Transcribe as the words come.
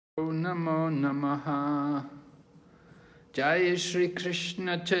Namo Namaha. Jai Shri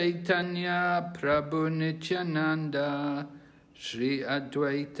Krishna Chaitanya Prabhu Nityananda Shri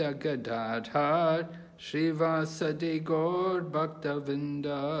Advaita Gadadhar Shri Vasadi Gaur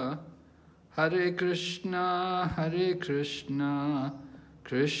Bhaktavinda. Hare Krishna, Krishna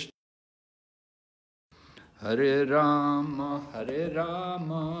Hare Rama,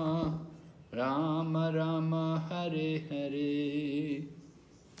 Rama Rama, Hare Hare.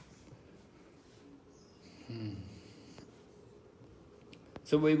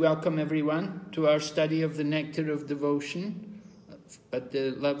 So we welcome everyone to our study of the Nectar of Devotion at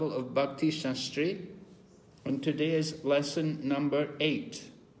the level of Bhakti Sastri. And today is lesson number 8.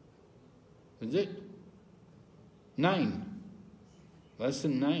 Is it? 9.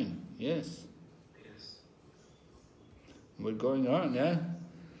 Lesson 9, yes. Yes. We're going on, yeah?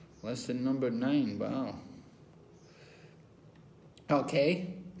 Lesson number 9, wow.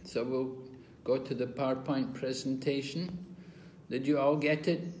 Okay, so we'll go to the PowerPoint presentation. Did you all get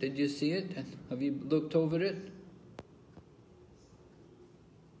it? Did you see it? Have you looked over it?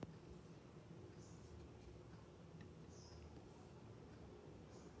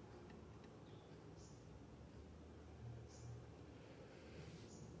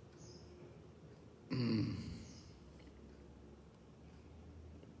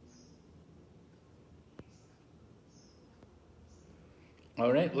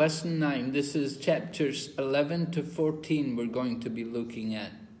 All right, lesson 9. This is chapters 11 to 14 we're going to be looking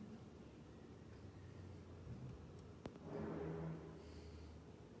at.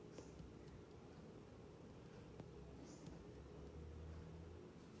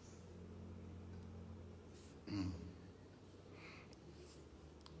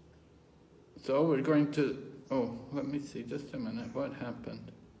 So we're going to... Oh, let me see, just a minute. What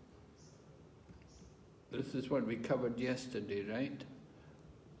happened? This is what we covered yesterday, right?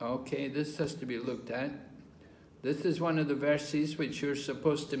 Okay, this has to be looked at. This is one of the verses which you're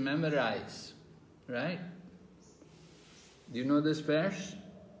supposed to memorize, right? Do you know this verse?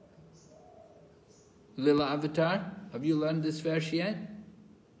 Lila Avatar, have you learned this verse yet?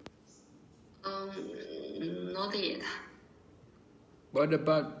 Not yet. What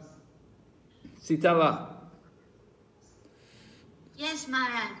about Sitala? Yes,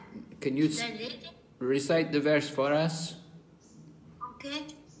 Maharaj. Can you recite the verse for us? Okay.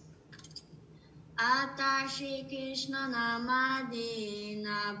 Ata Shri Krishna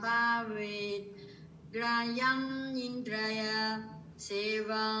Namadina Bhavet Grayam Indraya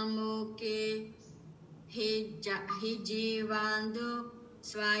Seva Mukhe Hijivandu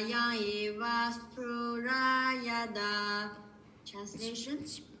Swayam Eva Spurayada. Translation?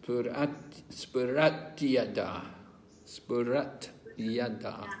 Spuratyada.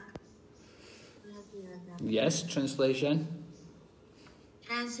 Yes, translation?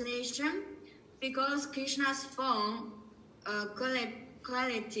 Translation: because Krishna's form,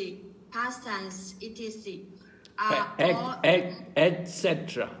 quality, pastimes, etc. are all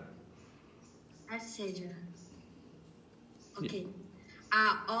etc. Okay,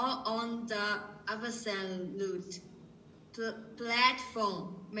 are all on the absolute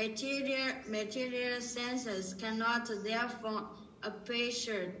platform. Material senses cannot therefore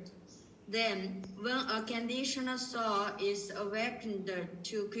appreciate them. When a conditioned soul is awakened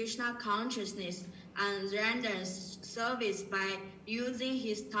to Krishna consciousness and renders service by using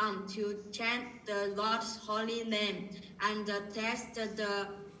his tongue to chant the Lord's holy name and taste the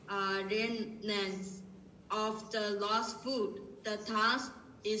remnants of the Lord's food, the tongue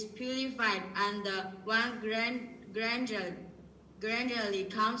is purified and one gradually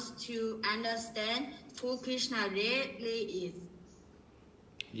comes to understand who Krishna really is.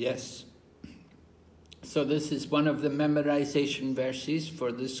 Yes. So this is one of the memorization verses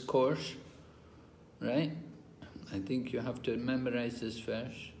for this course, right? I think you have to memorize this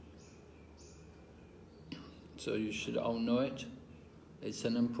verse. So you should all know it. It's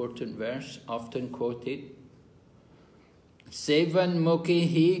an important verse, often quoted. Sevan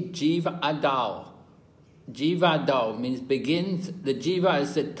mukhi jiva adao. Jiva adao means begins, the jiva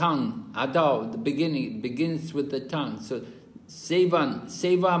is the tongue, adao, the beginning, begins with the tongue. So seva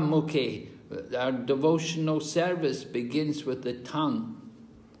mukhi. Our devotional service begins with the tongue.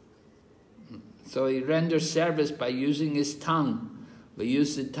 So he renders service by using his tongue. We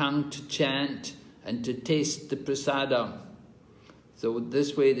use the tongue to chant and to taste the prasadam. So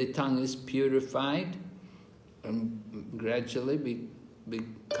this way the tongue is purified and gradually we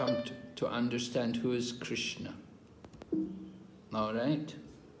come to understand who is Krishna. All right?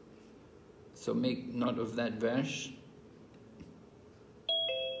 So make note of that verse.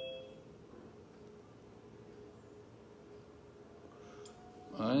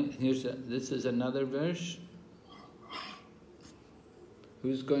 All right, this is another verse.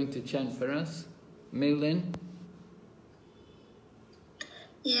 Who's going to chant for us? Meilin?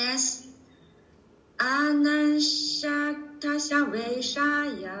 Yes. Ananshaktasya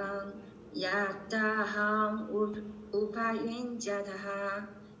Vaishayam Yataham Upayunjataha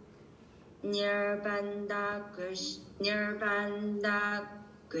Nirbanda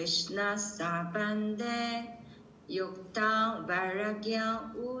Krishna Sabande Yuktam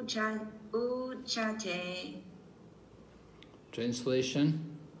Varagyam Uchate. Translation?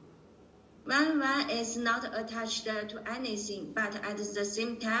 When one is not attached to anything, but at the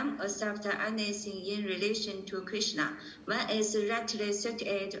same time accept anything in relation to Krishna, one is rightly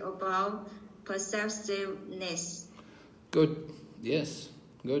situated above possessiveness. Good. Yes.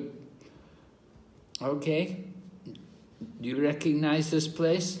 Good. Okay. Do you recognize this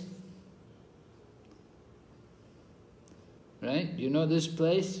place? Right? Do you know this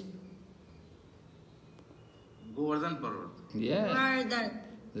place? Govardhan Parvat. Yeah. Govardhan.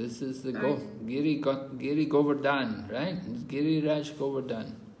 This is the Giri Govardhan, right? It's Giri Raj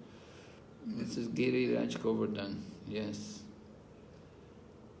Govardhan. This is Giri Raj Govardhan, yes.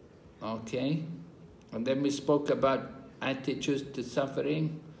 Okay. And then we spoke about attitudes to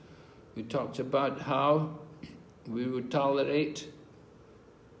suffering. We talked about how we would tolerate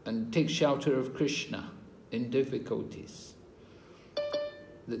and take shelter of Krishna in difficulties.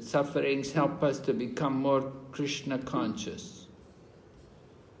 That sufferings help us to become more Krishna conscious.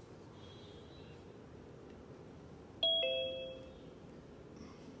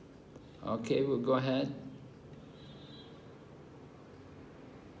 Okay, we'll go ahead.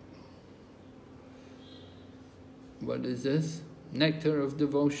 What is this? Nectar of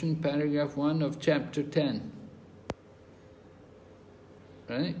Devotion, paragraph 1 of chapter 10.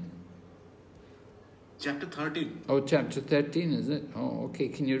 Right? Chapter 13. Oh, chapter 13, is it? Oh, okay.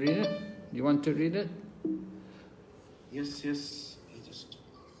 Can you read it? You want to read it? Yes. Just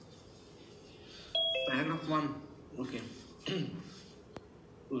paragraph 1. Okay.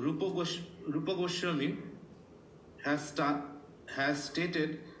 Rupa Goswami has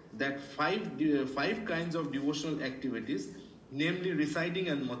stated that five kinds of devotional activities, namely reciting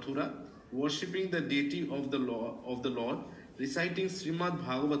in Mathura, worshipping the deity of the Lord, reciting Srimad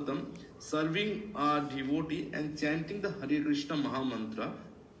Bhagavatam, serving a devotee, and chanting the Hare Krishna Mahamantra,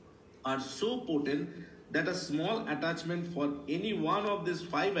 are so potent that a small attachment for any one of these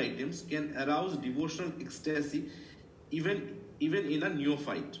 5 items can arouse devotional ecstasy, even in a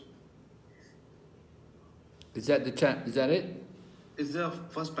neophyte. Is that the chat? Is that it? It's the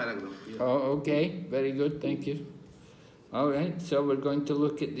first paragraph. Yeah. Oh, okay. Very good. Thank you. All right. So we're going to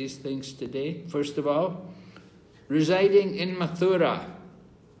look at these things today. First of all, residing in Mathura.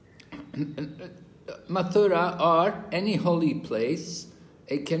 Mathura, or any holy place.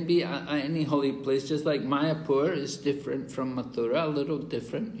 It can be any holy place, just like Mayapur is different from Mathura, a little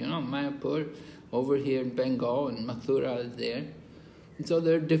different. You know, Mayapur over here in Bengal, and Mathura is there. And so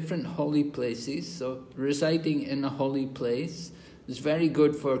there are different holy places. So residing in a holy place is very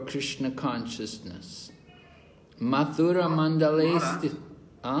good for Krishna consciousness. Mathura Mandale...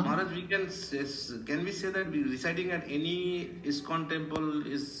 Maharaj, can we say that residing at any ISKCON temple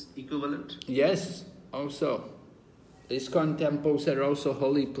is equivalent? Yes, also. ISKCON temples are also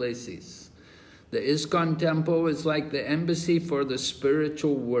holy places. The ISKCON temple is like the embassy for the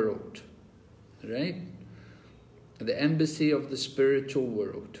spiritual world. Right? The embassy of the spiritual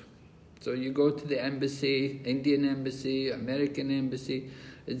world. So you go to the embassy, Indian embassy, American embassy,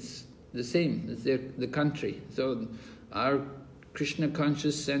 it's the same, it's the country. So our Krishna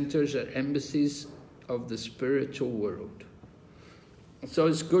conscious centers are embassies of the spiritual world. So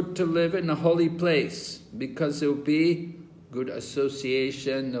it's good to live in a holy place because there'll be good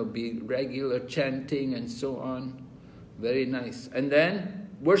association, there'll be regular chanting and so on. Very nice. And then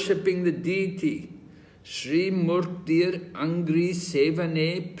worshipping the deity. Shri Murtir Angri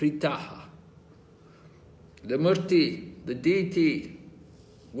Sevane Pritaha. The Murti, the deity,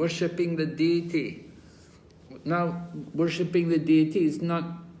 worshipping the deity. Now, worshipping the deity is not,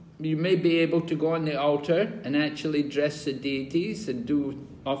 you may be able to go on the altar and actually dress the deities and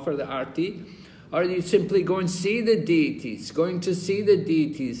offer the arti, or you simply go and see the deities. Going to see the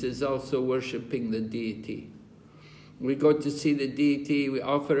deities is also worshipping the deity. We go to see the deity, we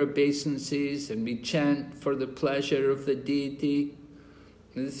offer obeisances, and we chant for the pleasure of the deity.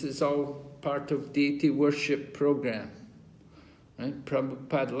 This is all part of deity worship program. Right?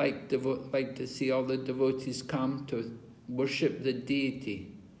 Prabhupada liked to see all the devotees come to worship the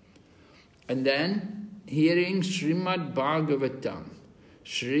deity. And then, hearing Srimad Bhagavatam,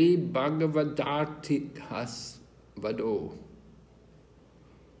 Sri Bhagavatarthihas Vado.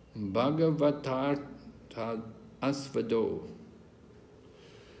 Bhagavatar Asvado.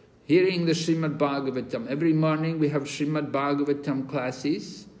 Hearing the Srimad Bhagavatam. Every morning we have Srimad Bhagavatam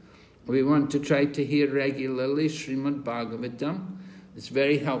classes. We want to try to hear regularly Srimad Bhagavatam. It's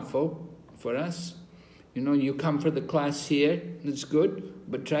very helpful for us. You know, you come for the class here, it's good,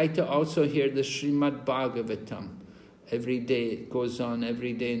 but try to also hear the Srimad Bhagavatam. Every day, it goes on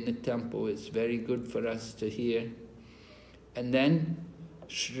every day in the temple. It's very good for us to hear. And then,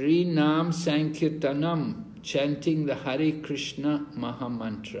 Shri Nam Sankirtanam, chanting the Hare Krishna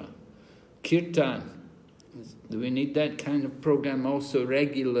Mahamantra. Kirtan, we need that kind of program also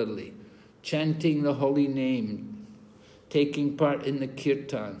regularly. Chanting the holy name, taking part in the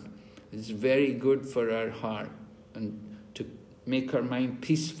Kirtan. It's very good for our heart and to make our mind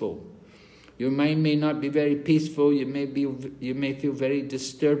peaceful. Your mind may not be very peaceful, you may feel very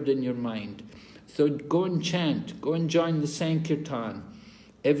disturbed in your mind. So go and chant, go and join the Sankirtan.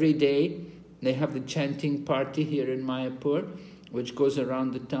 Every day they have the chanting party here in Mayapur, which goes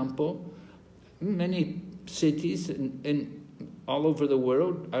around the temple. Many cities in all over the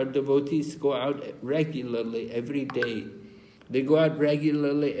world, our devotees go out regularly every day. They go out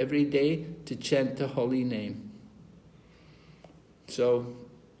regularly every day to chant the holy name. So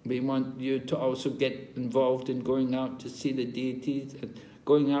we want you to also get involved in going out to see the deities and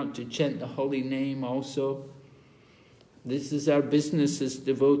going out to chant the holy name also. This is our business as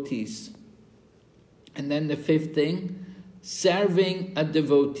devotees. And then the fifth thing, serving a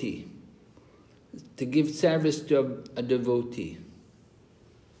devotee. To give service to a devotee.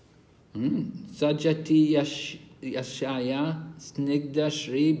 Sajati Yashaya Snigdha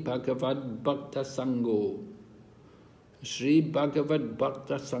Shri Bhagavad Bhakta Sango. Shri Bhagavad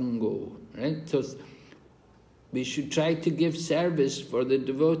Bhakta Sango. Right? So we should try to give service for the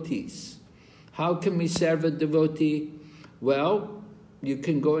devotees. How can we serve a devotee? Well, you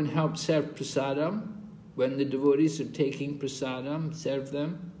can go and help serve prasadam. When the devotees are taking prasadam, serve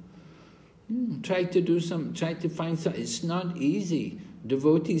them. Try to find some. It's not easy.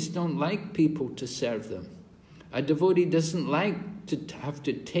 Devotees don't like people to serve them. A devotee doesn't like to have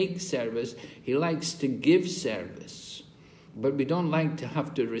to take service. He likes to give service. But we don't like to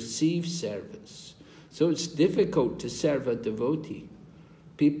have to receive service. So it's difficult to serve a devotee.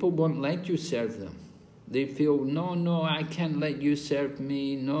 People won't let you serve them. They feel, no, I can't let you serve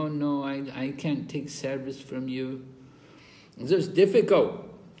me. No, I can't take service from you. So it's difficult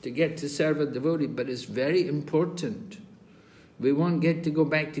to get to serve a devotee, but it's very important. We won't get to go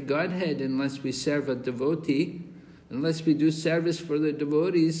back to Godhead unless we serve a devotee. Unless we do service for the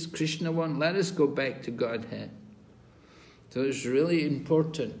devotees, Krishna won't let us go back to Godhead. So it's really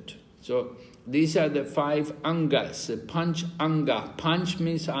important. So these are the 5 angas, the panch anga. Panch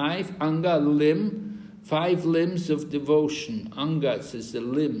means 5, anga, limb. 5 limbs of devotion. Angas is the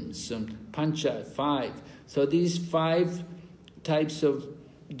limbs, and pancha, 5. So these 5 types of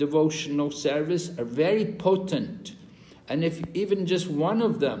devotional service are very potent. And if even just one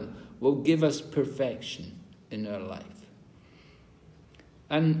of them will give us perfection in our life.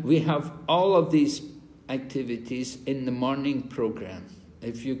 And we have all of these activities in the morning program.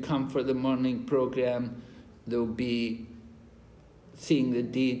 If you come for the morning program, there'll be seeing the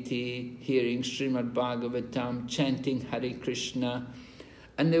deity, hearing Srimad Bhagavatam, chanting Hare Krishna,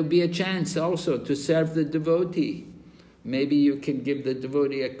 and there'll be a chance also to serve the devotee. Maybe you can give the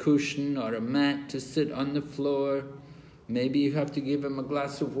devotee a cushion or a mat to sit on the floor. Maybe you have to give him a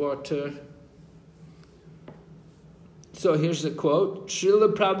glass of water. So here's the quote.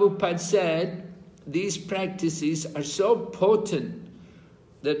 Srila Prabhupada said, these practices are so potent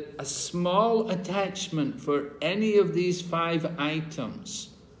that a small attachment for any of these 5 items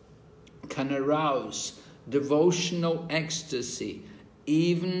can arouse devotional ecstasy,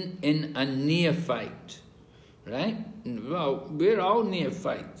 even in a neophyte. Right? Well, we're all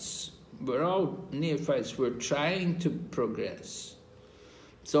neophytes. We're trying to progress.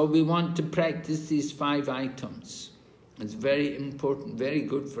 So we want to practice these 5 items. It's very important, very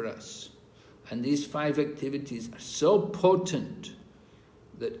good for us. And these 5 activities are so potent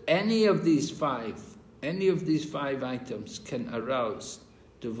that any of these 5 items can arouse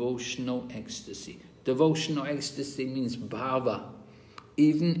devotional ecstasy. Devotional ecstasy means bhava.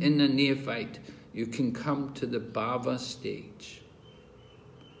 Even in a neophyte, you can come to the bhava stage.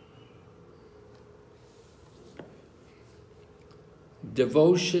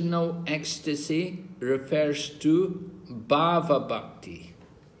 Devotional ecstasy refers to bhava bhakti.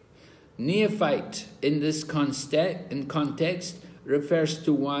 Neophyte in this context refers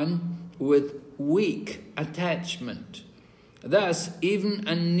to one with weak attachment. Thus, even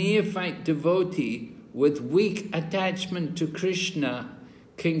a neophyte devotee with weak attachment to Krishna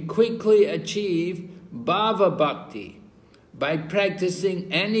can quickly achieve Bhava Bhakti by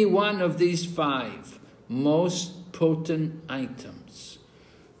practicing any one of these 5 most potent items.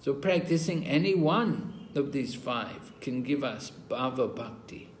 So practicing any one of these 5 can give us Bhava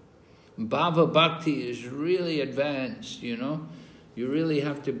Bhakti. Bhava Bhakti is really advanced, you know. You really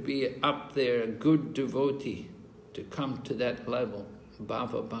have to be up there, a good devotee, to come to that level,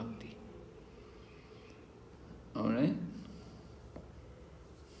 Bhava Bhakti. All right?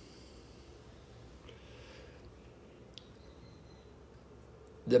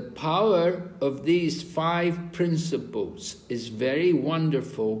 The power of these 5 principles is very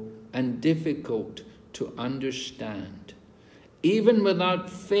wonderful and difficult to understand. Even without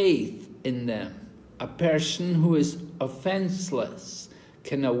faith in them, a person who is offenseless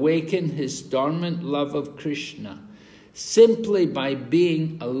can awaken his dormant love of Krishna simply by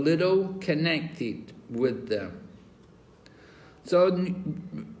being a little connected with them. So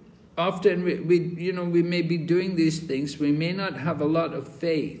often we may be doing these things, we may not have a lot of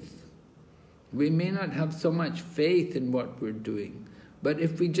faith. We may not have so much faith in what we're doing. But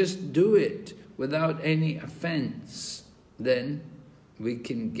if we just do it without any offense, then we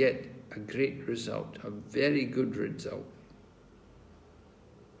can get a great result, a very good result.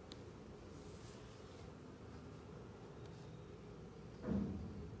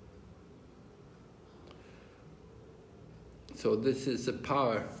 So this is the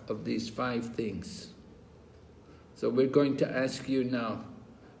power of these 5 things. So we're going to ask you now.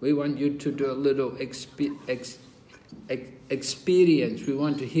 We want you to do a little experience. We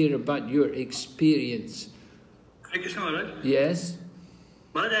want to hear about your experience. Hare Krishna Maharaj. Yes?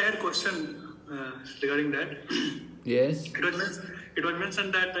 Maharaj, I had a question regarding that. Yes? It was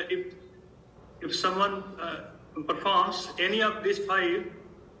mentioned that if someone performs any of these 5,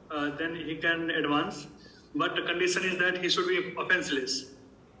 then he can advance. But the condition is that he should be offenseless.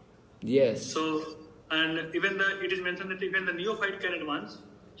 Yes. So, and it is mentioned that even the neophyte can advance.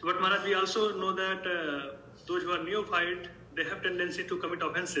 So, but Maharaj, we also know that those who are neophyte, they have tendency to commit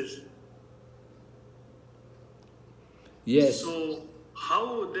offenses. Yes. So,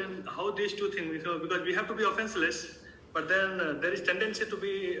 how these 2 things? Because we have to be offenseless, but then there is tendency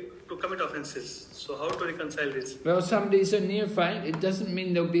to commit offenses. So, how to reconcile this? Well, somebody's a neophyte, it doesn't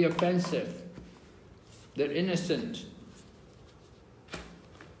mean they'll be offensive. They're innocent.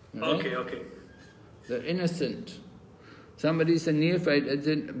 Right? Okay. They're innocent. Somebody's a neophyte,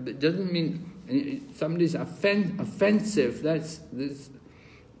 it doesn't mean somebody's offensive. That's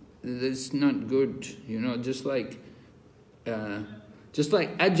not good. You know, just like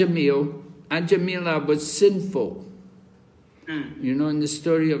Ajamila was sinful. You know, in the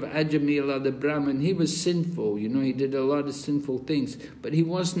story of Ajamila the Brahmin, he was sinful. You know, he did a lot of sinful things, but he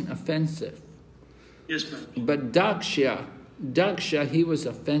wasn't offensive. Yes, ma'am. But Daksha, he was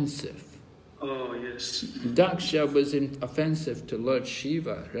offensive. Oh, yes. Daksha was offensive to Lord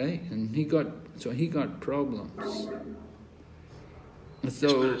Shiva, right? And he got problems.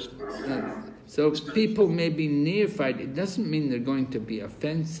 So people may be neophyte. It doesn't mean they're going to be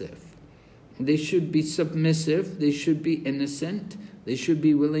offensive. They should be submissive. They should be innocent. They should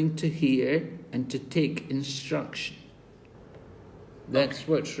be willing to hear and to take instruction. That's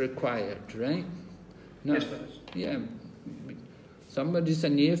what's required, right? No, yeah. Somebody's a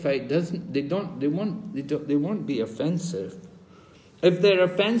neophyte. They won't be offensive. If they're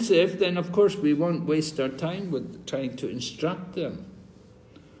offensive, then of course we won't waste our time with trying to instruct them.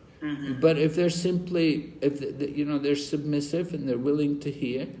 But if they're they're submissive and they're willing to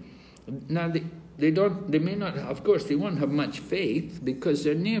hear. Now they may not. Of course, they won't have much faith because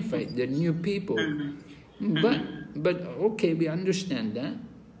they're neophyte. They're new people. But okay, we understand that.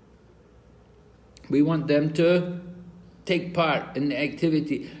 We want them to take part in the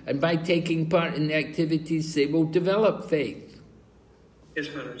activity. And by taking part in the activities, they will develop faith. Yes,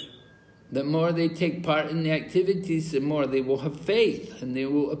 Maharaj. The more they take part in the activities, the more they will have faith and they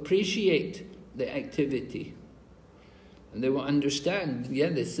will appreciate the activity. And they will understand, yeah,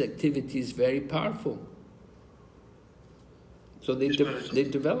 this activity is very powerful. So they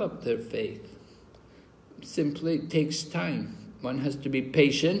develop their faith. Simply it takes time. One has to be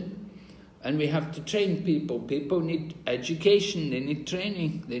patient. And we have to train people. People need education, they need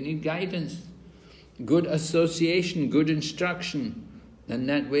training, they need guidance, good association, good instruction. And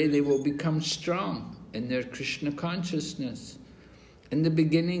that way they will become strong in their Krishna consciousness. In the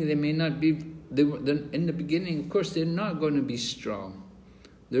beginning, they may not be, in the beginning, of course, they're not going to be strong.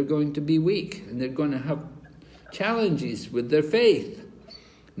 They're going to be weak, and they're going to have challenges with their faith.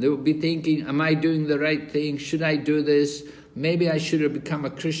 They will be thinking, am I doing the right thing? Should I do this? Maybe I should have become a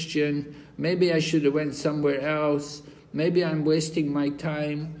Christian. Maybe I should have went somewhere else. maybe I'm wasting my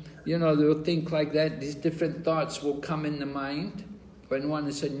time. You know, they'll think like that. These different thoughts will come in the mind when one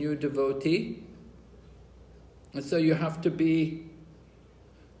is a new devotee. And so you have to be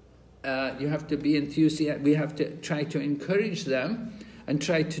enthusiastic. We have to try to encourage them and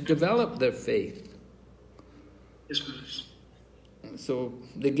try to develop their faith. Yes, Maharaj. So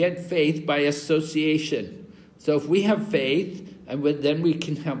they get faith by association. So if we have faith, and then we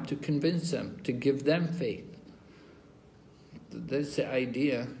can help to convince them, to give them faith. That's the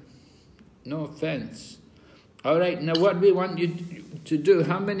idea. No offense. All right, now what we want you to do,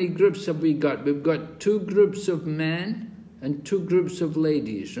 how many groups have we got? We've got 2 groups of men and 2 groups of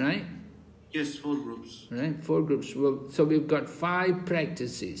ladies, right? Yes, 4 groups. Right, 4 groups. Well, so we've got 5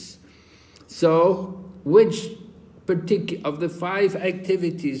 practices. So, which of the 5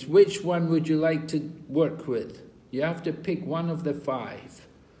 activities, which one would you like to work with? You have to pick one of the 5.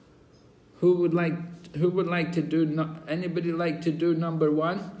 Who would like to do, anybody like to do number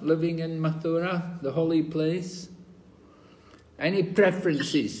 1, living in Mathura, the holy place? Any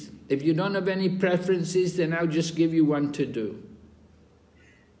preferences? If you don't have any preferences, then I'll just give you one to do.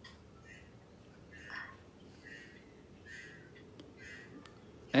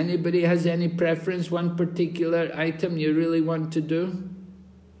 Anybody has any preference, one particular item you really want to do?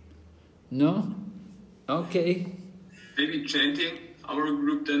 No? Okay. Maybe chanting, our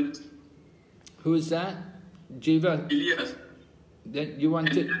group then. Who is that? Jiva? Elias. Then you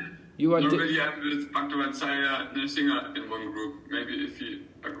want to... Normally I'm with Bhakti Narasimha in one group. Maybe if you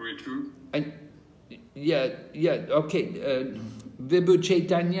agree too. Yeah, okay. Vibhu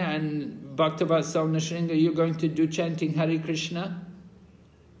Chaitanya and Bhaktivatsal Nrsimha, you're going to do chanting Hare Krishna?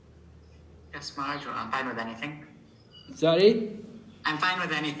 Yes, Maharaj, I'm fine with anything. Sorry? I'm fine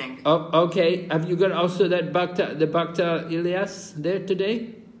with anything. Oh, okay. Have you got also that the Bhakta Elias there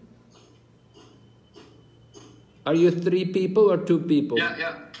today? Are you 3 people or 2 people?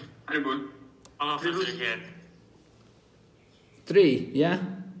 Yeah. Very good. All of us are here. 3, yeah?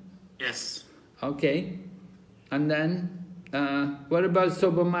 Yes. Okay. And then, what about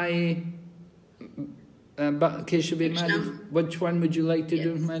Sobhamai, Keshavi Mataji? Which one would you like to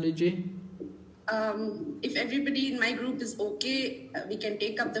do, Mataji? If everybody in my group is okay, we can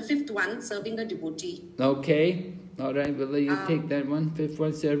take up the 5th one, serving a devotee. Okay. All right, we'll let you take that one. 5th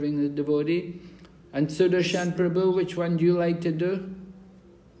one, serving the devotee. And Sudarshan Prabhu, which one do you like to do?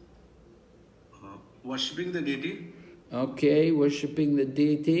 Worshipping the deity. Okay, worshipping the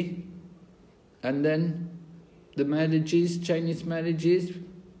deity. And then the marriages, Chinese marriages,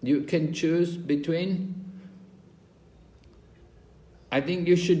 you can choose between. I think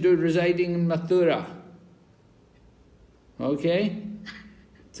you should do residing in Mathura. Okay?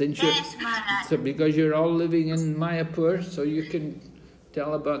 Since so because you're all living in Mayapur, so you can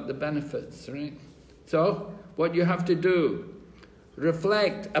tell about the benefits, right? So, what you have to do,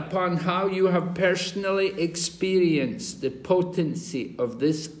 reflect upon how you have personally experienced the potency of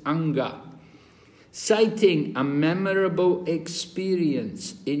this Anga, citing a memorable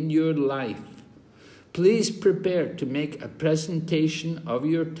experience in your life. Please prepare to make a presentation of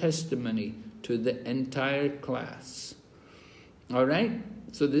your testimony to the entire class. All right?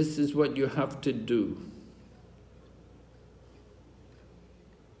 So this is what you have to do.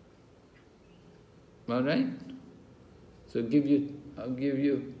 All right? So I'll give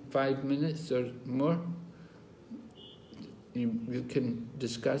you 5 minutes or more. You can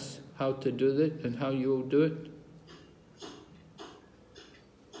discuss how to do that and how you will do it.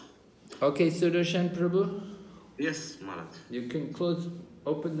 Okay, Sudarshan Prabhu? Yes, Maharaj. You can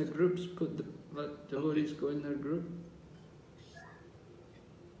open the groups, let devotees go in their group.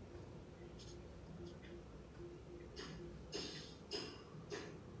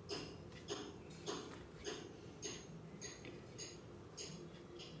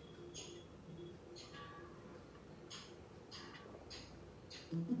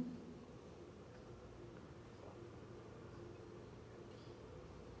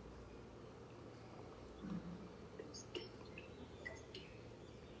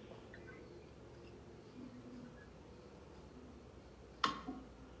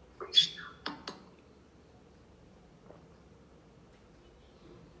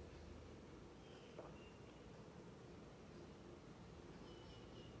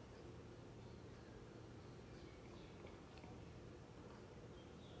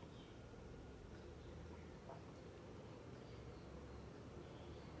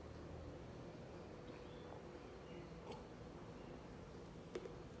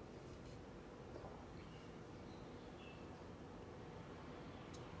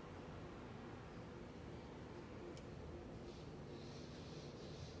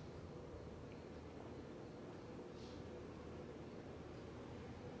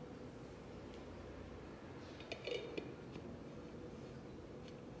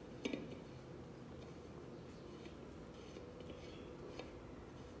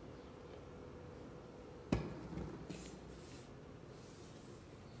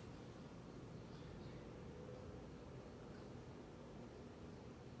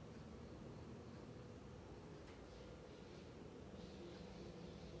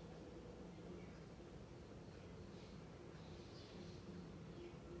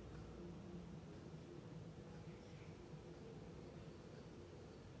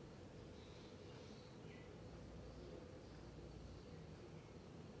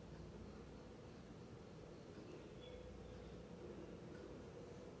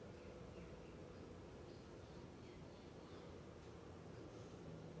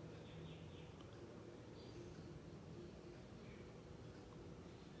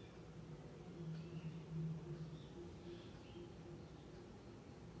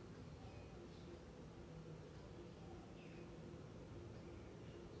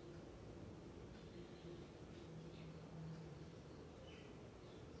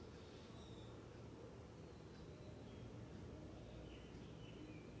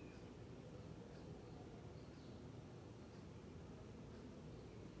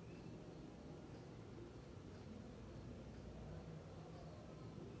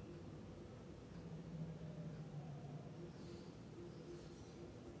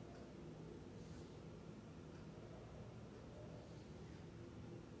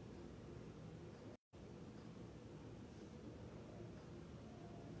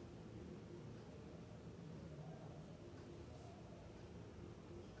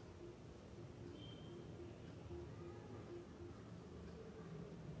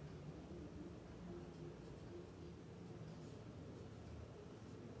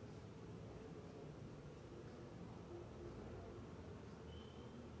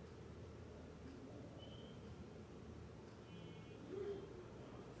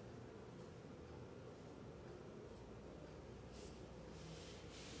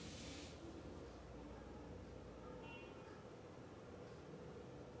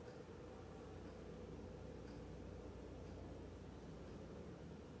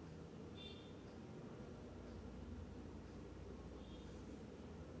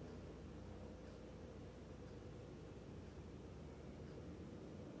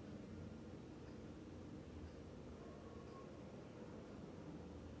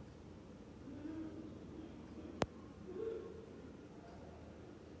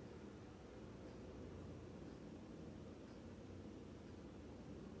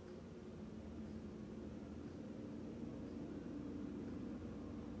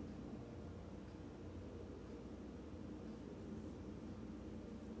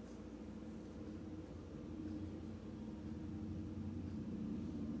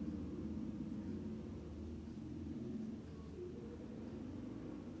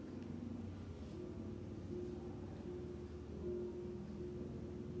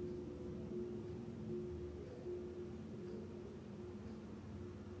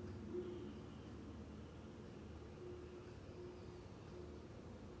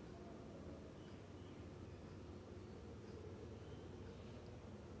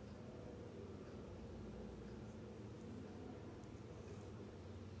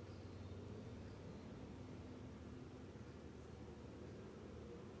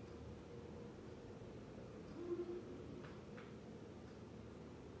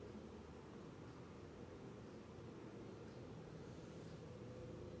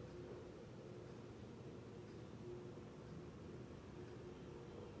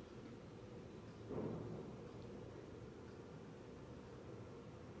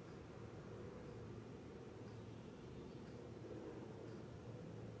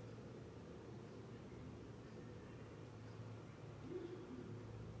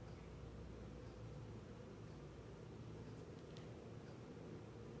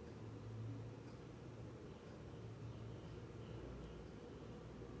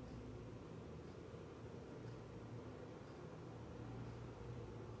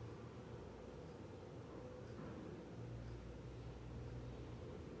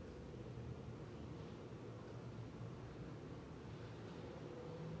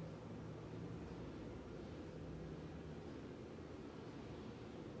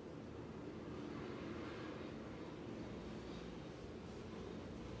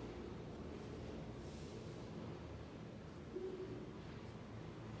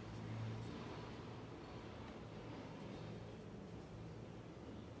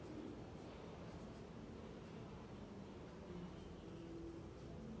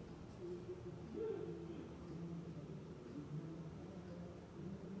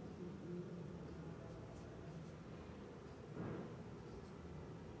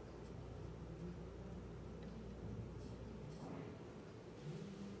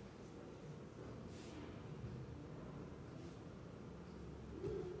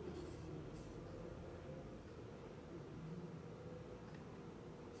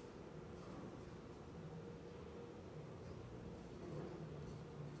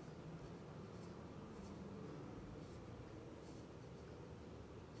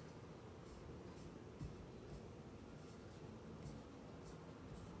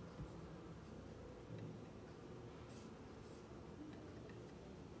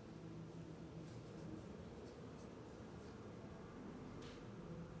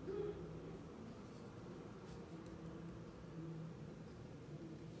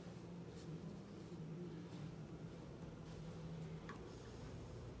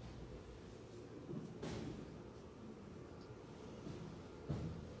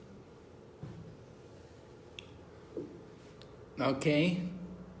 Okay.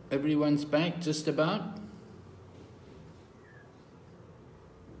 Everyone's back, just about?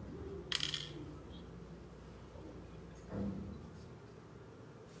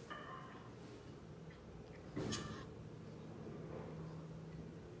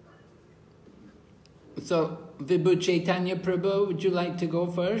 So, Vibhu Chaitanya Prabhu, would you like to go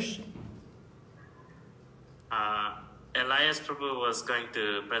first? Elias Prabhu was going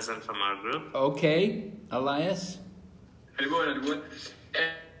to present from our group. Okay, Elias. I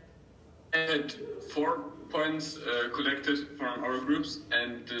had 4 points collected from our groups,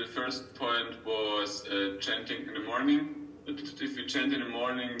 and the first point was chanting in the morning. If we chant in the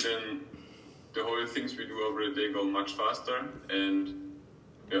morning, then the whole things we do over the day go much faster, and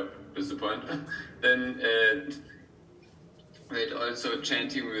yeah, that's the point. Then we had also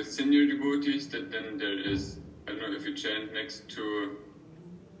chanting with senior devotees, that then there is, I don't know, if you chant next to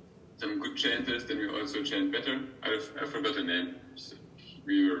some good chanters, then we also chant better. I forgot the name.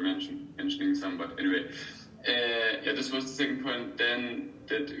 We were mentioning some, but anyway. Yeah, this was the second point. Then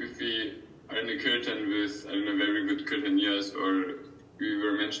that if we are in a kirtan with, I don't know, very good kirtaniyas, or we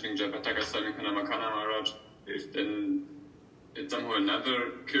were mentioning Japataka Swami Kanamakana Maharaj, if then it's somehow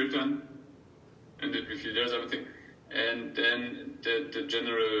another kirtan, and that we feel there's everything. And then the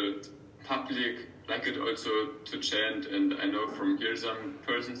general public like it also to chant, and I know from here some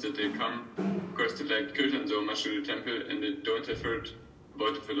persons that they come because they like kirtan so much to the temple and they don't have heard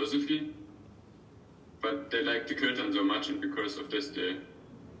about the philosophy, but they like the kirtan so much, and because of this they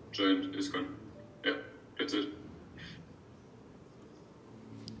joined ISKCON. Yeah, that's it.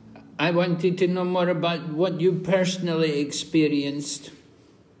 I wanted to know more about what you personally experienced.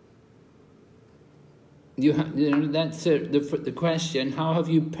 That's the question. How have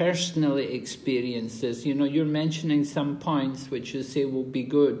you personally experienced this? You know, you're mentioning some points which you say will be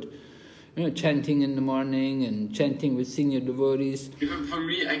good. You know, chanting in the morning and chanting with senior devotees. For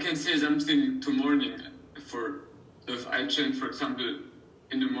me, I can say something to morning. If I chant, for example,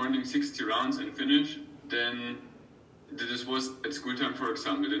 in the morning 60 rounds and finish, then this was at school time, for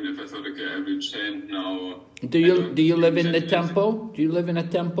example. Then if I thought, okay, I will chant now. Do you live in the temple? Do you live in a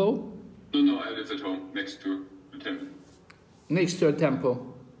temple? No, I live at home, next to the temple. Next to a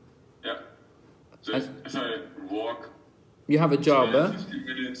temple? Yeah. So if I walk... You have a job, 15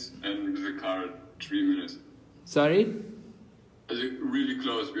 minutes, and with a car, 3 minutes. Sorry? Really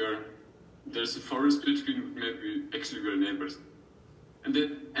close. There's a forest between, we're neighbors. And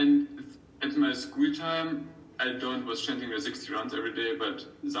at my school time, I was chanting the 60 rounds every day, but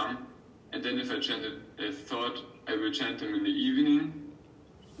some. And then if I chanted, I thought I will chant them in the evening.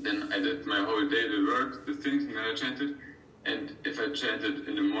 Then I did my whole day, the work, the things, and then I chanted. And if I chanted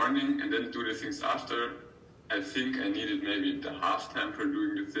in the morning and then do the things after, I think I needed maybe the half time for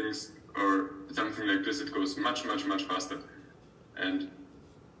doing the things or something like this. It goes much, much, much faster. And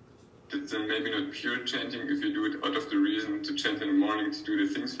it's then maybe not pure chanting if you do it out of the reason to chant in the morning to do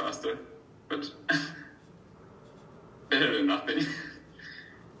the things faster, but better than nothing.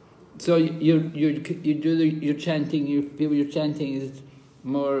 So your chanting is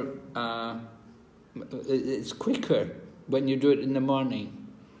more, it's quicker when you do it in the morning.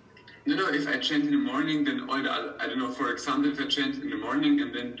 No, if I chant in the morning, then all the other, I don't know, for example, if I chant in the morning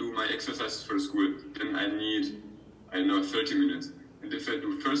and then do my exercises for school, then I need, 30 minutes. And if I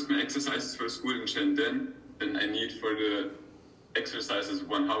do first my exercises for school and chant then I need for the exercises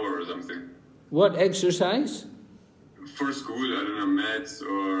 1 hour or something. What exercise? For school, I don't know, maths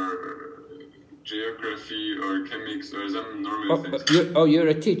or geography or chemics or some normal things. You're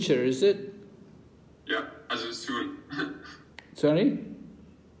a teacher, is it? Yeah, as soon. Sorry?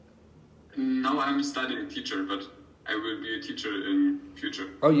 Now I'm studying teacher, but I will be a teacher in future.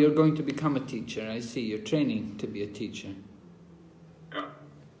 Oh, you're going to become a teacher, I see. You're training to be a teacher. Yeah.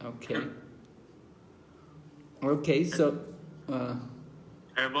 Okay. Okay, so...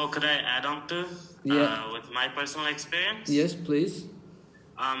 Herbal, could I add on to? Yeah. With my personal experience? Yes, please.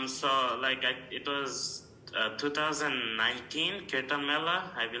 It was 2019 Kirtan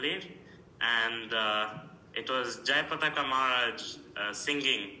Mela, I believe, and it was Jayapataka Maharaj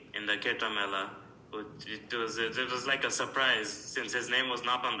singing in the Kirtan Mela. It was like a surprise since his name was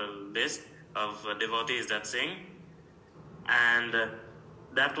not on the list of devotees that sing, and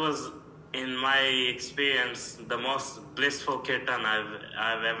that was, in my experience, the most blissful kirtan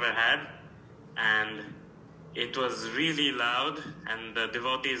I've ever had, and it was really loud, and the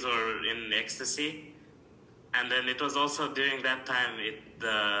devotees were in ecstasy. And then it was also during that time,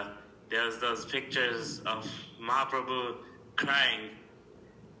 there was those pictures of Mahaprabhu crying.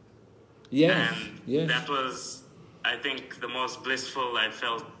 Yes, and yes. That was, I think, the most blissful I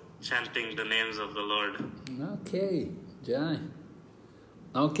felt chanting the names of the Lord. Okay, Jai.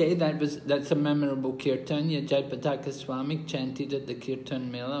 Okay, that's a memorable kirtan. Jayapataka Swami chanted at the Kirtan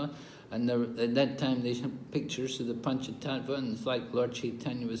Mela, and at that time they had pictures of the Panchatattva, and it's like Lord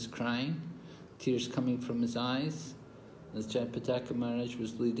Chaitanya was crying, tears coming from his eyes, as Jayapataka Maharaj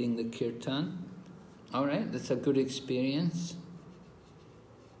was leading the kirtan. All right, that's a good experience.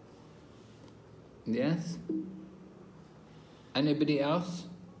 Yes? Anybody else?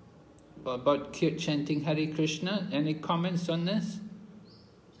 About chanting Hare Krishna? Any comments on this?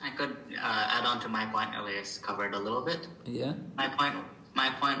 I could add on to my point earlier. It's covered a little bit. Yeah. My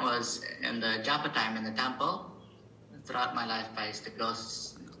point was in the japa time in the temple. Throughout my life, I used to go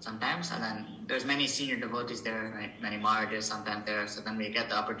sometimes, and then there's many senior devotees there, right? Many Maharajas sometimes there. So then we get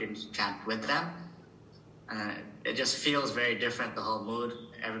the opportunity to chant with them, and it just feels very different. The whole mood.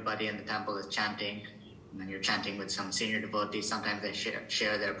 Everybody in the temple is chanting, and then you're chanting with some senior devotees. Sometimes they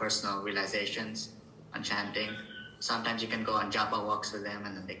share their personal realizations on chanting. Sometimes you can go on japa walks with them,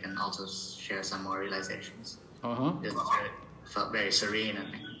 and then they can also share some more realizations. It felt very serene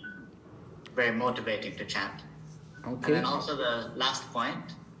and very motivating to chant. Okay. And then also the last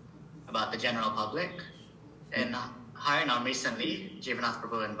point about the general public. In Harinam recently, Jivanath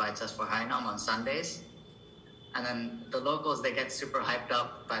Prabhu invites us for Harinam on Sundays. And then the locals, they get super hyped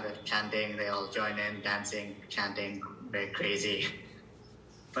up by the chanting. They all join in, dancing, chanting, very crazy.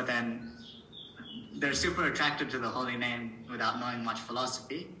 But then they're super attracted to the holy name without knowing much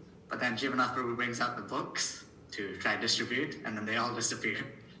philosophy. But then Jivanath Prabhu brings out the books to try to distribute, and then they all disappear.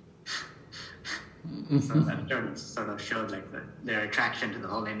 So that sort of showed like their attraction to the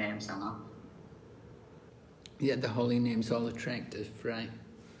holy name somehow. Yeah, the holy name's all attractive, right?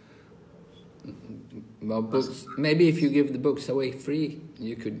 Well, books. Maybe if you give the books away free,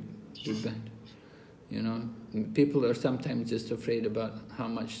 you could do that. You know, people are sometimes just afraid about how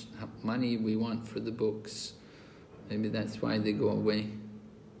much money we want for the books. Maybe that's why they go away.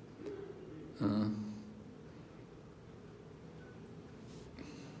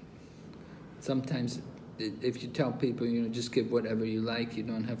 Sometimes, if you tell people, you know, just give whatever you like, you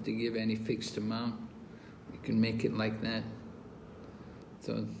don't have to give any fixed amount. You can make it like that.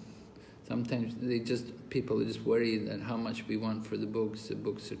 So sometimes people just worry that how much we want for the books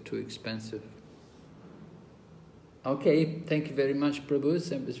are too expensive. Okay, thank you very much, Prabhu.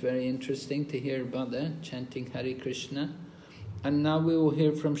 That was very interesting to hear about that, chanting Hare Krishna. And now we will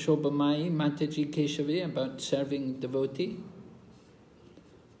hear from Shobhamai, Mataji Keshavi, about serving devotee.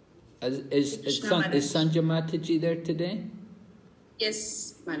 Is Sanjay Mataji there today?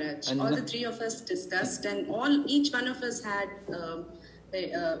 Yes, Maharaj. And all the three of us discussed, and each one of us had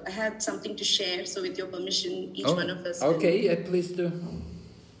something to share. So, with your permission, each one of us. Okay, yeah, please do.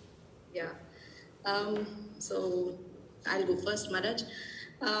 Yeah. So I'll go first, Maharaj.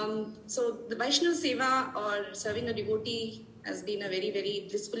 So the Vaishnava Seva, or serving a devotee, has been a very, very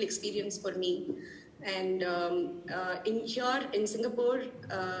blissful experience for me. And here in Singapore,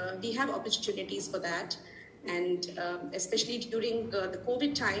 we have opportunities for that. And especially during the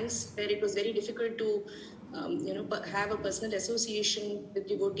COVID times, where it was very difficult to have a personal association with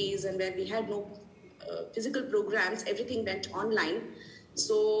devotees, and where we had no physical programs, everything went online.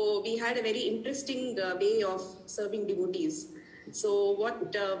 So we had a very interesting way of serving devotees. So what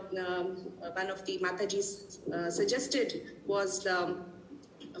one of the Matajis suggested was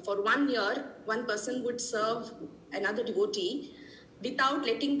for 1 year, one person would serve another devotee without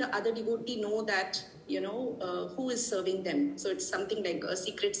letting the other devotee know that, who is serving them. So it's something like a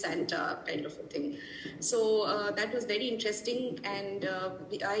secret Santa kind of a thing. So that was very interesting, and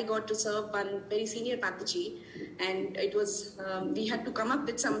I got to serve one very senior Mataji, and it was, we had to come up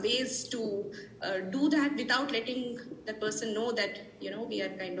with some ways to do that without letting that person know that, we are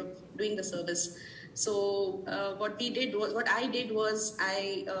kind of doing the service. So what I did was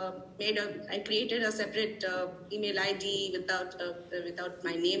I created a separate email ID without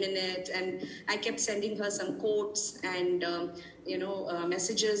my name in it, and I kept sending her some quotes and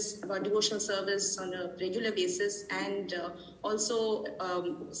messages about devotional service on a regular basis, and also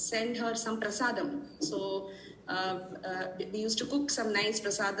send her some prasadam. So we used to cook some nice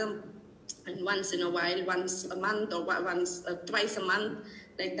prasadam, and once in a while, once a month or twice a month,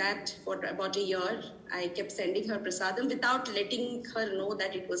 like that, for about a year, I kept sending her prasadam without letting her know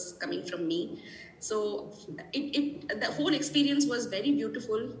that it was coming from me. So the whole experience was very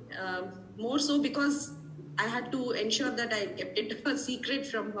beautiful, more so because I had to ensure that I kept it a secret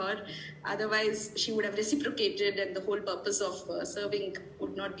from her. Otherwise, she would have reciprocated, and the whole purpose of serving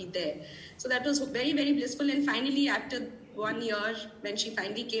would not be there. So that was very, very blissful. And finally, after 1 year, when she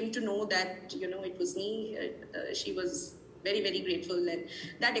finally came to know that, it was me, she was very, very grateful, and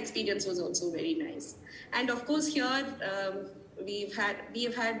that experience was also very nice. And of course, here we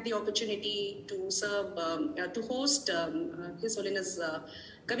have had the opportunity to serve, to host His Holiness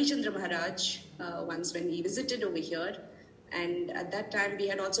Kavi Chandra Maharaj once when he visited over here. And at that time, we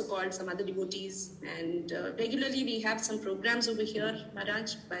had also called some other devotees, and regularly we have some programs over here,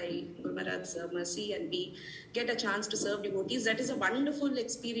 Maharaj, by Guru Maharaj's mercy, and we get a chance to serve devotees. That is a wonderful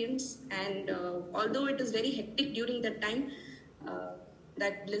experience, and although it is very hectic during that time,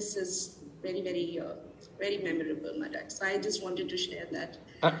 that bliss is very, very, very memorable, Maharaj. So I just wanted to share that.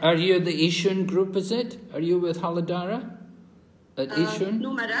 Are you the Ishun group, is it? Are you with Haladara? At Ishun?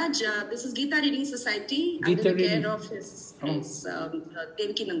 No, Maharaj. This is Gita Reading Society under the care of his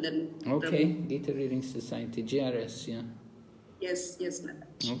Devaki Nandan. Okay, Prabhu. Gita Reading Society, GRS, yeah. Yes,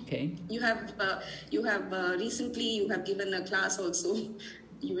 Maharaj. Okay. You have recently you have given a class also.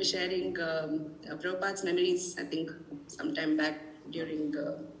 You were sharing Prabhupada's memories, I think, sometime back during,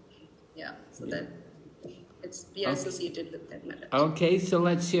 so that we are associated with that, Maharaj. Okay, so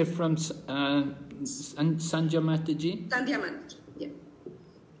let's hear from Sandhya Mataji. Sandhya Mataji, yeah.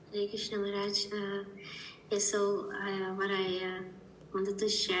 Hare Krishna Maharaj. So what I wanted to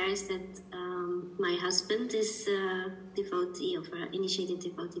share is that my husband is a devotee of initiated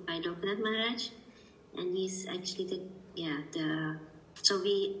devotee by Lokanath Maharaj, and he's actually so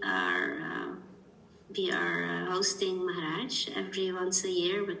we are hosting Maharaj every once a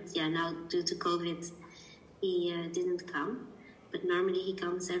year, but now due to COVID he didn't come. But normally he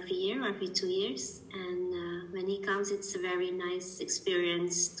comes every year, every 2 years. And when he comes, it's a very nice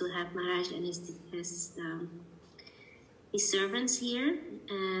experience to have Maharaj and his servants here.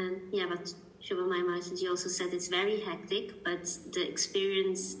 And but Shubhamaya Mataji also said it's very hectic, but the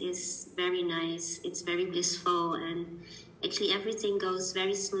experience is very nice. It's very blissful, and actually everything goes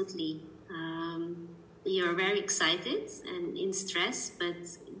very smoothly. You're very excited and in stress, but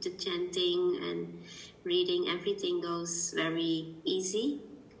the chanting and reading, everything goes very easy.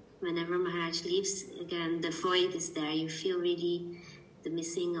 Whenever Maharaj leaves, again, the void is there. You feel really the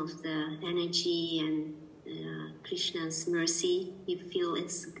missing of the energy and Krishna's mercy. You feel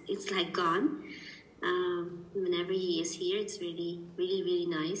it's like gone. Whenever he is here, it's really, really, really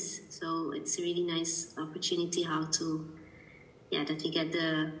nice. So it's a really nice opportunity that we get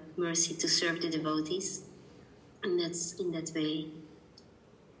the mercy to serve the devotees. And that's in that way.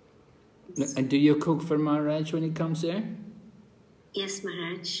 And do you cook for Maharaj when he comes there? Yes,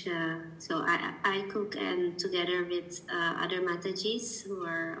 Maharaj. So I cook, and together with other Matajis who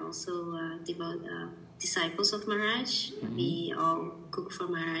are also disciples of Maharaj, we all cook for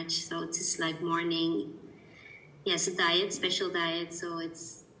Maharaj. So it's like morning, a diet, special diet. So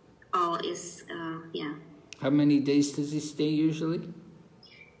it's all is, How many days does he stay usually?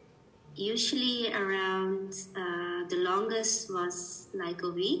 Usually around, the longest was like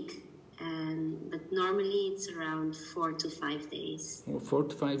a week. But normally it's around 4 to 5 days. Oh, 4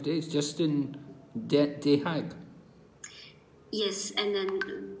 to 5 days, just in Dehag? Yes, and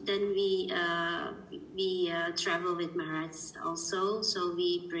then we travel with Maharaj also. So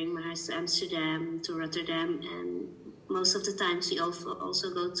we bring Maharaj to Amsterdam, to Rotterdam, and most of the times we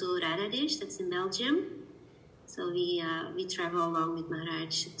also go to Radadish, that's in Belgium. So we travel along with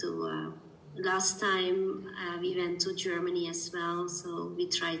Maharaj to. Last time we went to Germany as well, so we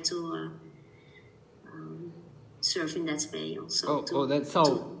try to serve in that way also. That's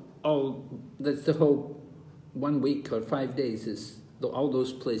that's the whole 1 week or 5 days is all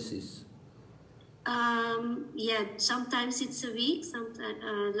those places. Sometimes it's a week.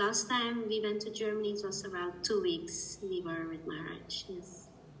 Sometimes last time we went to Germany, it was around 2 weeks. We were with Maharaj. Yes.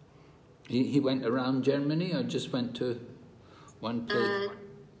 He went around Germany or just went to one place?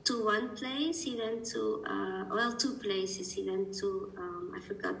 To one place, he went to, 2 places. He went to, I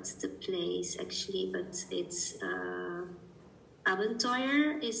forgot the place actually, but it's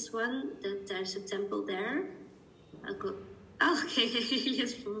Abenteuer is one, that there's a temple there. Okay,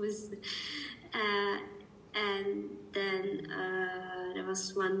 yes, promise. And then there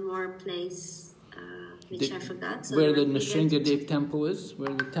was one more place, which I forgot. So where the Nrsingadev temple is?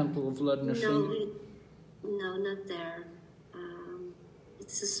 Where the temple of Lord Nrsinga? No, not there.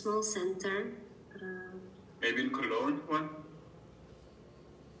 It's a small center. Maybe in Cologne, one?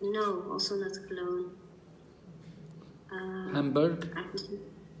 No, also not Cologne. Hamburg?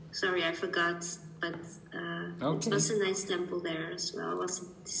 Sorry, I forgot. But okay. It was a nice temple there as well. I was a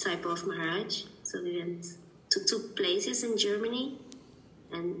disciple of Maharaj. So we went to 2 places in Germany.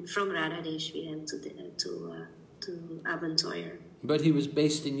 And from Radhadesh we went to Abenteuer. But he was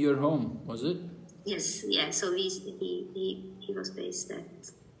based in your home, was it? Yes, yeah. So he was based in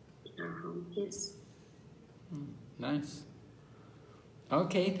our home. Yes. Nice.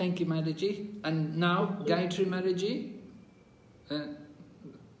 Okay, thank you, Mataji. And now, Gayatri Mataji.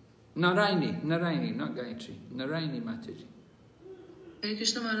 Narayani, not Gayatri. Narayani Mataji. Hare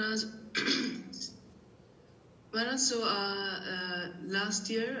Krishna Maharaj. Maharaj, so last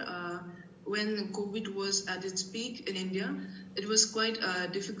year, when COVID was at its peak in India, it was quite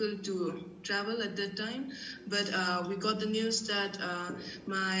difficult to travel at that time. But we got the news that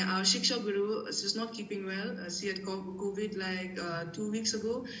our Shiksha Guru was not keeping well. She had COVID like 2 weeks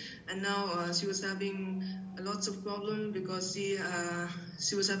ago, and now she was having lots of problems because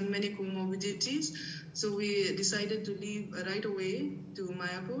she was having many comorbidities. So we decided to leave right away to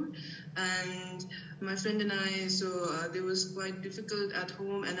Mayapur, and my friend and I, so there was quite difficult at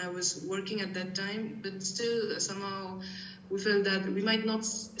home, and I was working at that time, but still somehow we felt that we might not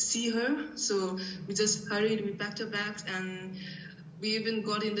see her, so we just hurried, we packed our bags, and we even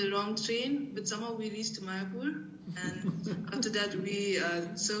got in the wrong train, but somehow we reached Mayapur, and after that we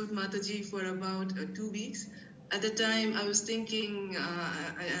served Mataji for about 2 weeks. At the time, I was thinking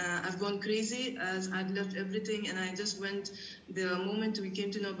I've gone crazy as I'd left everything, and I just went the moment we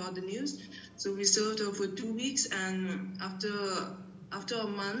came to know about the news. So we served her for 2 weeks, and after a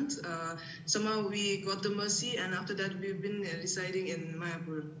month, somehow we got the mercy, and after that we've been residing in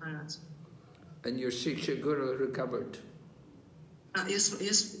Mayapur, Maharaj. And your Shiksha Guru recovered? Yes,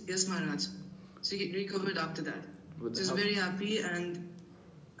 Maharaj. She recovered after that. She was very happy, and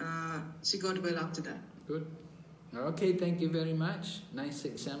she got well after that. Good. Okay, thank you very much. Nice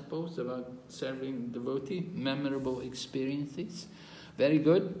examples about serving devotee, memorable experiences. Very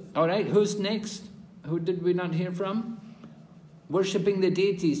good. All right, who's next? Who did we not hear from? Worshipping the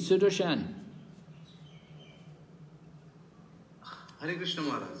deities, Sudarshan. Hare Krishna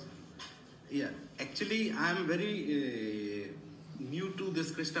Maharaj. Yeah, actually I am very new to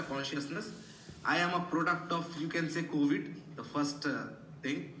this Krishna consciousness. I am a product of, you can say, COVID, the first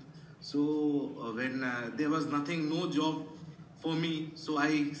thing. So when there was nothing, no job for me, so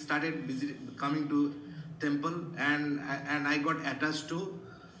I started coming to temple, and I got attached to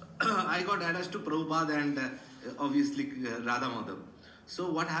Prabhupada and obviously Radha Madhav.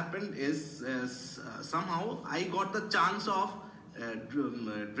 So what happened is somehow I got the chance of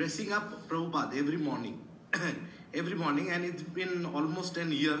dressing up Prabhupada every morning, and it's been almost a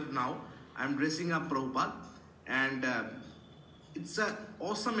year now. I'm dressing up Prabhupada, and it's an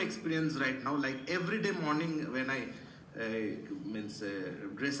awesome experience right now. Like every day morning when I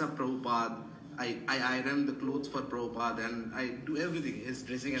dress up Prabhupada, I iron the clothes for Prabhupada, and I do everything, his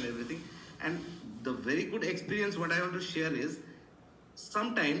dressing and everything. And the very good experience what I want to share is,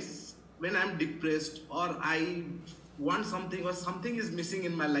 sometimes when I'm depressed or I want something or something is missing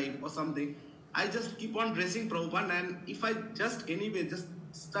in my life or something, I just keep on dressing Prabhupada, and if I just anyway just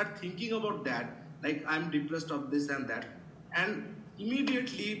start thinking about that, like I'm depressed of this and that, and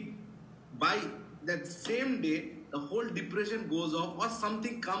immediately by that same day the whole depression goes off, or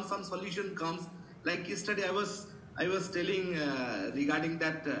something comes, some solution comes. Like yesterday I was telling regarding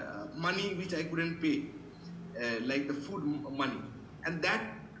that money which I couldn't pay, like the food money, and that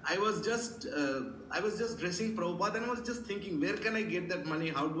I was just dressing Prabhupada, and I was just thinking, where can I get that money,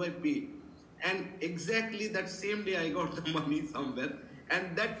 how do I pay? And exactly that same day I got the money somewhere,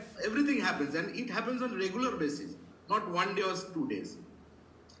 and that everything happens, and it happens on regular basis, not 1 day or 2 days.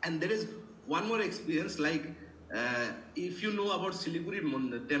 And there is one more experience, like if you know about Siliguri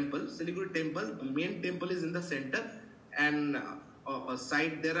temple, the main temple is in the center, and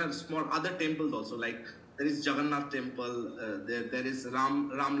side there are small other temples also, like there is Jagannath temple, there is Ram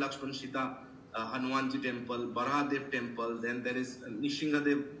Lakshman Sita Hanumanji temple, Barahadev temple, then there is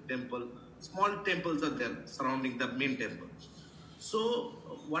Nishingadev temple. Small temples are there surrounding the main temple. So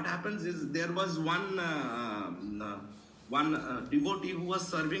what happens is, there was one devotee who was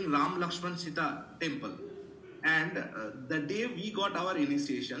serving Ram Lakshman Sita temple, and the day we got our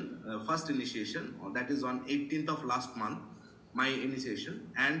initiation, first initiation, that is on 18th of last month, my initiation,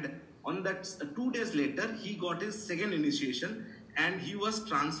 and on that 2 days later he got his second initiation, and he was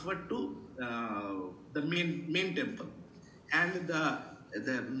transferred to the main temple. And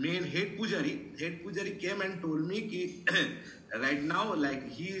the main head pujari came and told me ki, right now, like,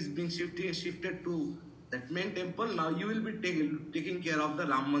 he is being shifted to that main temple. Now you will be taking care of the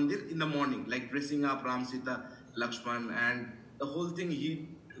Ram Mandir in the morning, like dressing up Ram, Sita, Lakshman, and the whole thing he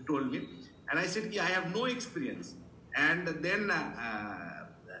told me. And I said, I have no experience. And then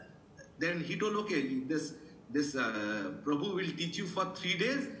he told, okay, this Prabhu will teach you for 3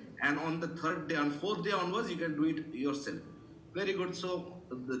 days, and on the 3rd day, on 4th day onwards, you can do it yourself. Very good. So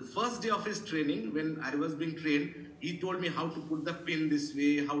the first day of his training, when I was being trained, he told me how to put the pin this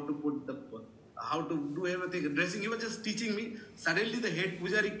way, how to put the how to do everything, dressing. He was just teaching me. Suddenly the head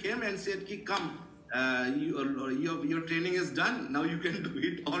pujari came and said, "Ki, come, your training is done. Now you can do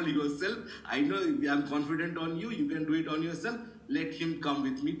it all yourself. I know I'm confident on you. You can do it on yourself. Let him come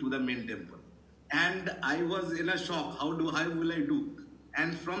with me to the main temple." And I was in a shock. How will I do?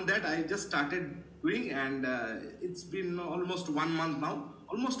 And from that I just started doing, and it's been almost 1 month now.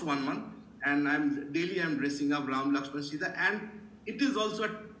 Almost 1 month. And I'm dressing up Ram, Lakshman, Sita, and it is also a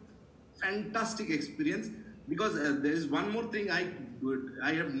fantastic experience, because there is one more thing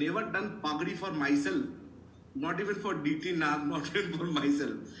I have never done pagri for myself, not even for DT Nag, not even for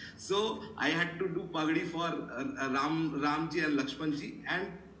myself. So I had to do pagri for Ramji and Lakshmanji, and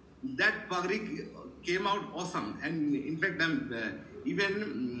that pagri came out awesome. And in fact, even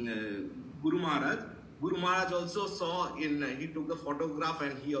Guru Maharaj also saw he took the photograph,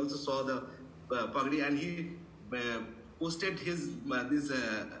 and he also saw the pagri, and he posted his this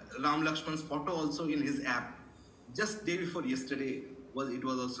Ram Lakshman's photo also in his app. Just day before yesterday it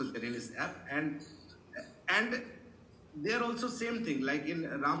was also there in his app, and there also same thing, like in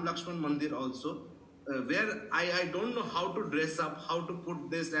Ram Lakshman Mandir also, where I don't know how to dress up, how to put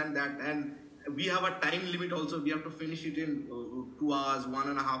this and that, and we have a time limit also. We have to finish it in 2 hours,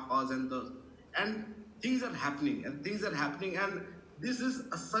 1.5 hours, and things are happening, and this is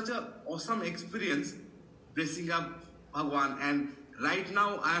such an awesome experience, dressing up Bhagwan. And right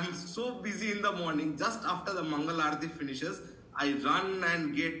now I am so busy in the morning. Just after the Mangal Aarti finishes, I run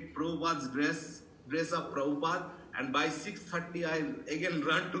and get Prabhupada's dress up Prabhupada, and by 6:30 I again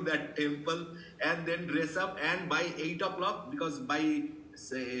run to that temple and then dress up, and by 8 o'clock, because by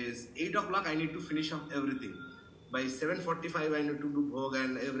 8 o'clock I need to finish up everything. By 7:45 I need to do bhog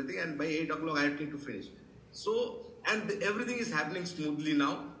and everything, and by 8 o'clock I need to finish. So, and everything is happening smoothly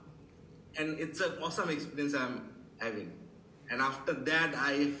now, and it's an awesome experience I'm having. And after that,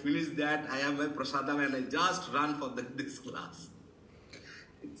 I finish that, I have my prasadam, and I just run for this class.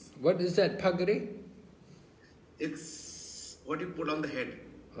 What is that, pagri? It's what you put on the head.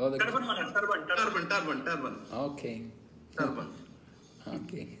 Oh, the turban. Okay. Turban.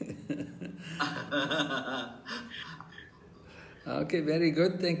 Okay. Okay, very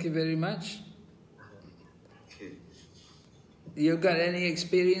good. Thank you very much. Okay. You got any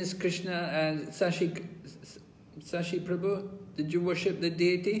experience, Krishna and Sashi Prabhu? Did you worship the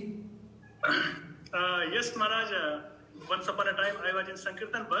deity? Yes, Maharaj. Once upon a time, I was in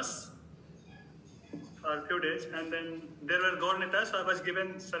Sankirtan bus for a few days, and then there were Gaurnitas, so I was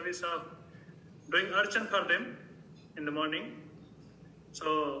given service of doing archan for them in the morning. So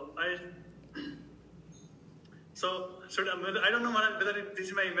I don't know, Maharaj, whether this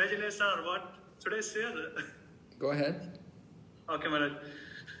is my imagination or what. Should I share? Go ahead. Okay, Maharaj.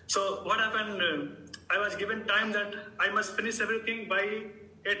 So what happened? I was given time that I must finish everything by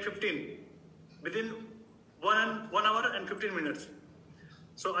 8:15, within 1 hour and 15 minutes.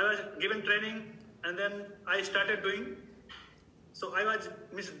 So I was given training, and then I started doing. So I was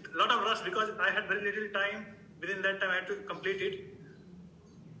a lot of rush because I had very little time. Within that time, I had to complete it.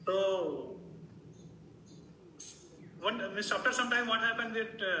 So after some time, what happened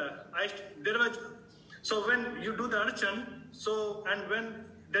that so when you do the archan, and when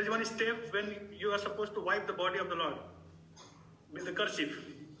there is one step when you are supposed to wipe the body of the Lord with the kerchief.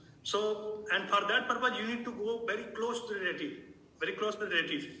 So, and for that purpose, you need to go very close to the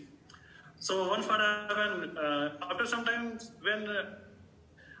deity, So once what happened, after some time when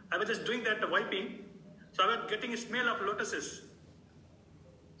I was just doing that wiping, so I was getting a smell of lotuses.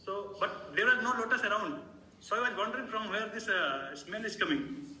 So, but there was no lotus around. So I was wondering from where this smell is coming.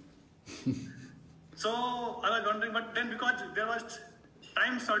 So I was wondering, but then because there was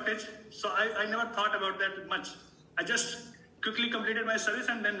time shortage, so I never thought about that much. I just quickly completed my service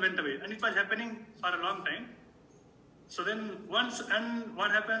and then went away. And it was happening for a long time. So then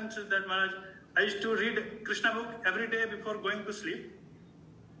what happens is that Maharaj, I used to read Krishna book every day before going to sleep.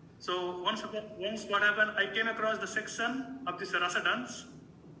 So once what happened, I came across the section of this rasa dance.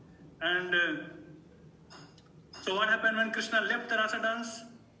 And so what happened when Krishna left the rasa dance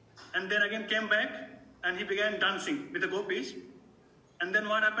and then again came back and he began dancing with the gopis. And then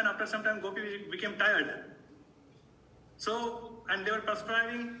what happened, after some time, gopis became tired. So, and they were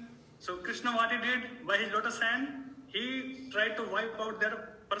perspiring. So Krishna, what he did, by his lotus hand, he tried to wipe out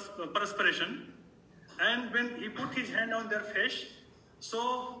their perspiration. And when he put his hand on their face,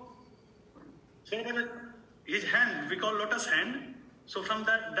 so his hand, we call lotus hand. So from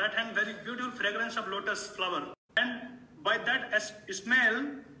that hand, very beautiful fragrance of lotus flower. And by that smell,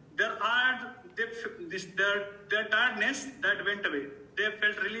 their tiredness that went away. They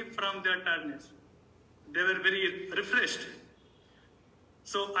felt relief from their tiredness. They were very refreshed.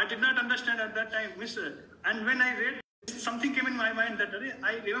 So I did not understand at that time. And when I read, something came in my mind that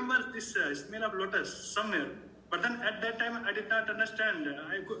I remember this smell of lotus somewhere. But then at that time, I did not understand.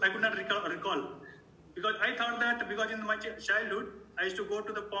 I could not recall. Because I thought that because in my childhood, I used to go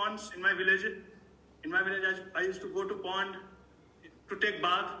to the ponds in my village. In my village, I used to go to pond to take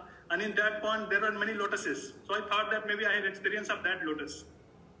bath. And in that pond, there were many lotuses. So I thought that maybe I had experience of that lotus.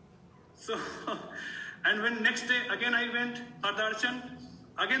 So, and when next day, again I went for the darshan,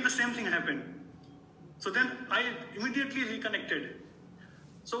 again the same thing happened. So then I immediately reconnected.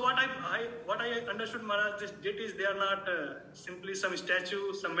 So what I understood, Maharaj, these deities, they are not simply some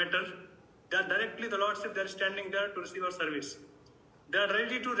statue, some matter. They are directly the Lordship, they are standing there to receive our service. They are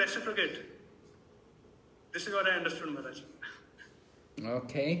ready to reciprocate. This is what I understood, Maharaj.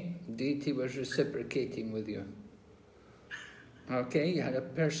 Okay, deity was reciprocating with you. Okay, you had a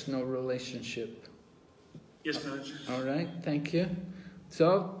personal relationship. Yes, Maharaj. All right, thank you.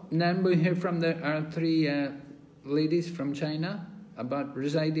 So now we hear from our three ladies from China about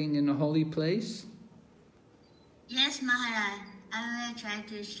residing in a holy place. Yes, Maharaj. I will try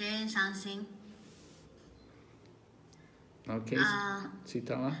to share something. Okay,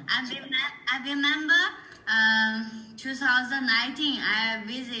 Sitala. I remember 2019 I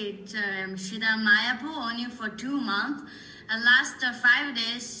visited Sridhar Mayapur only for 2 months. Last 5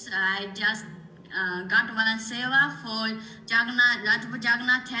 days I just got one seva for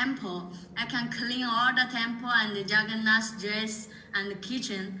Jagannath temple. I can clean all the temple and the Jagannath's dress and the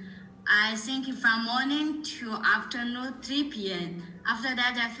kitchen. I think from morning to afternoon 3 p.m. After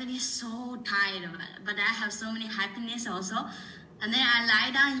that I feel so tired, but I have so many happiness also. And then I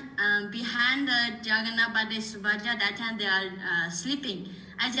lie down behind the Jagannath Bade Subhaja. That time they are sleeping.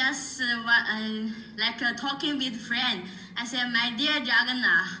 I just talking with friend. I said, my dear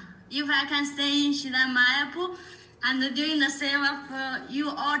Jagannath, if I can stay in Sridhar Mayapur and doing the seva for you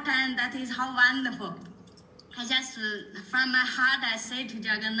all time, that is how wonderful. I just, from my heart, I say to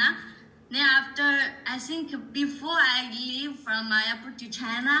Jagannath. Then after, I think before I leave from Mayapur to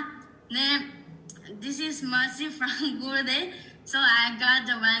China, then this is mercy from Gurudev. So I got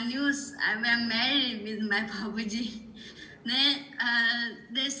one news, I was married with my Babuji. Then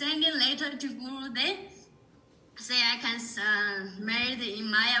they sent a letter to Gurudev, say I can marry in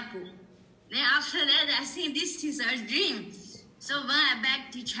Mayapur. Then after that, I think this is a dream. So when I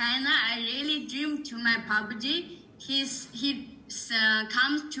back to China, I really dream to my Babuji. He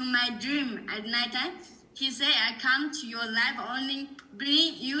comes to my dream at night time. He say, I come to your life only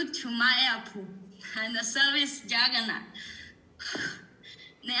bring you to Mayapur and service Jagannath.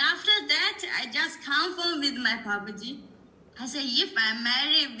 Then after that, I just confirm with my Babuji. I say, if I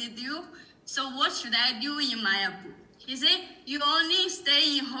marry with you, so what should I do in Mayapur? He said, you only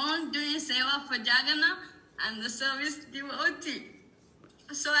stay in home doing seva for Jagannath and the service devotee.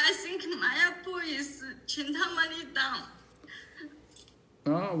 So I think Mayapur is Chintamani down.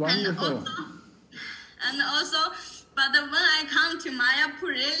 Oh, wonderful. And also, but when I come to Mayapur,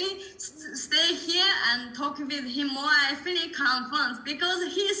 really stay here and talk with him more, I feel confident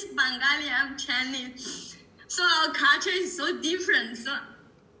because he's Bengali, I'm Chinese. So our culture is so different. So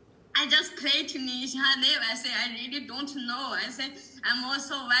I just play to Nisha. I say, I really don't know. I say, I'm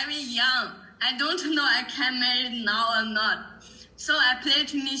also very young. I don't know I can marry now or not. So I play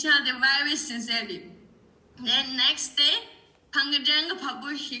to Nisha very sincerely. Then next day, Pangajanga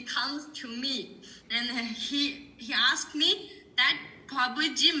Prabhu, he comes to me and he asked me that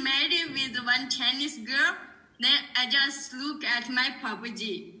Prabhuji married with one Chinese girl. Then I just look at my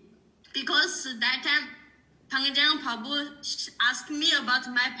Prabhuji because that time Pangajanga Prabhu asked me about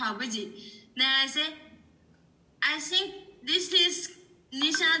my Prabhuji. Then I say, I think this is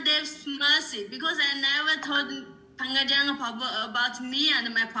Nisha Dev's mercy because I never told Pangajanga Prabhu about me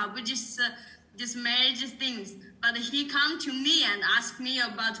and my Prabhuji's this marriage things. But he come to me and ask me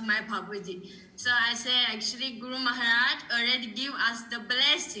about my Prabhuji. So I say, actually, Guru Maharaj already give us the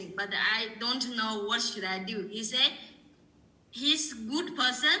blessing, but I don't know what should I do. He said, he's good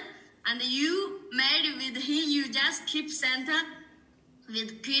person, and you married with him, you just keep center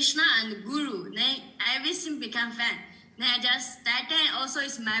with Krishna and Guru. Then everything become fine. Then I just, that time also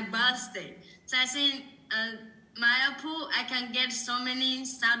is my birthday. So I say, Mayapur, I can get so many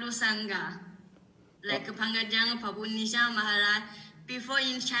sadhu sangha. Like Pangajanga Prabhu, Nisha Maharaj. Before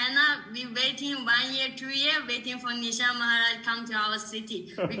in China, we waiting 1 year, 2 years, waiting for Nisha Maharaj come to our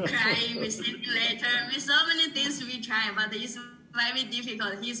city. We cry, we send letter, we so many things we try, but it's very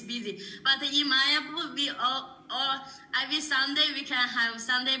difficult. He's busy. But in Mayapur, we all every Sunday we can have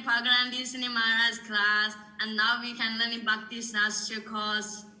Sunday program, listening Maharaj class, and now we can learn Bhakti Sastri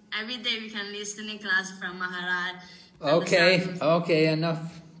course. Every day we can listen in class from Maharaj. Okay,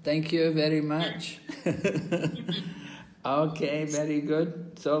 enough. Thank you very much. Okay, very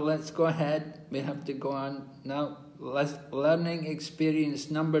good. So let's go ahead. We have to go on now. Learning experience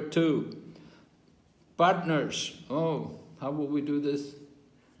number 2. Partners. Oh, how will we do this?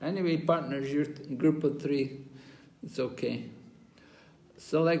 Anyway, partners, you're a group of 3. It's okay.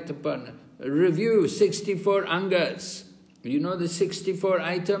 Select a partner. Review 64 angas. You know the 64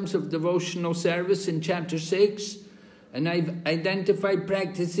 items of devotional service in chapter 6? And I've identified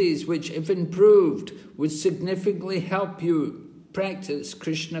practices which, if improved, would significantly help you practice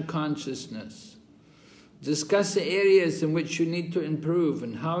Krishna consciousness. Discuss the areas in which you need to improve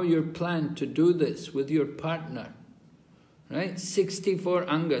and how you plan to do this with your partner. Right? 64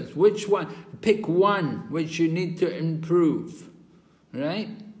 angas. Which one? Pick one which you need to improve. Right?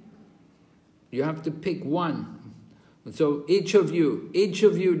 You have to pick one. So each of you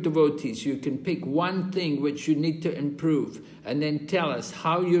devotees, you can pick one thing which you need to improve and then tell us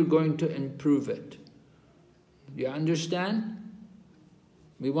how you're going to improve it. You understand?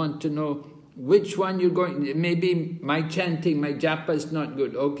 We want to know which one you're going... Maybe my chanting, my japa is not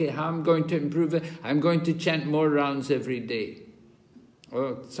good. Okay, how I'm going to improve it? I'm going to chant more rounds every day.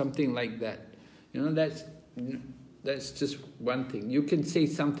 Or something like that. You know, that's just one thing. You can say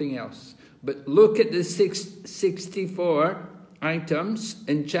something else. But look at the 64 items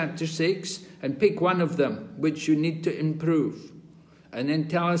in chapter 6 and pick one of them which you need to improve. And then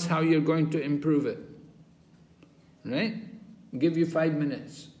tell us how you're going to improve it. Right? I'll give you 5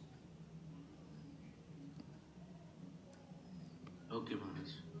 minutes. Okay, Maharaj.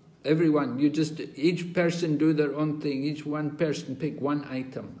 Everyone, each person do their own thing. Each one person pick one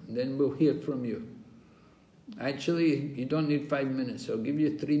item. Then we'll hear from you. Actually, you don't need 5 minutes. I'll give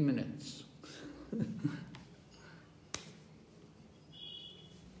you 3 minutes.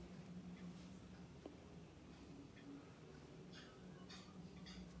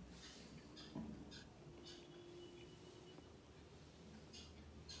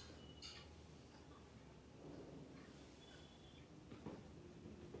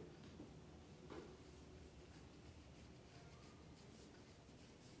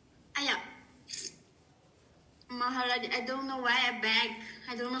 Maharaj, I don't know why I beg.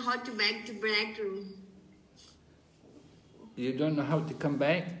 I don't know how to beg to break room. You don't know how to come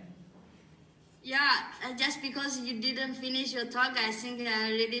back? Yeah, just because you didn't finish your talk, I think I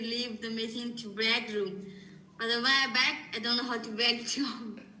already leave the meeting to break room. But when I beg, I don't know how to beg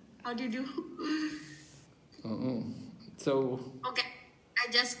to. How to do? So... Okay,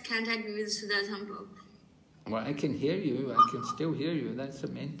 I just contact with Sudha Temple. Well, I can hear you. I can still hear you. That's the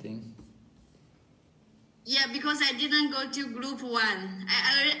main thing. Yeah, because I didn't go to group 1.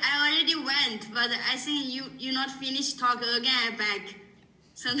 I already went, but I think you not finished talk again. I back,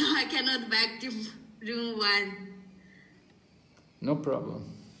 so now I cannot back to room 1. No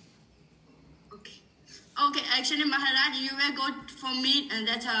problem. Okay. Actually, Maharaj, you will go for me, and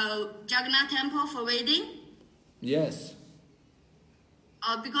that's a Jagannath temple for wedding. Yes.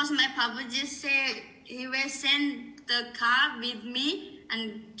 Because my Papa just said he will send the car with me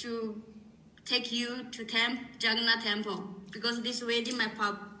and to take you to Jagannath temple, because this wedding my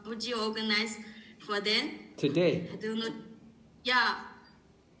Papaji organized for them. Today? I don't know. Yeah.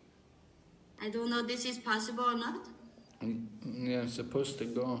 I don't know this is possible or not. Yeah, I'm supposed to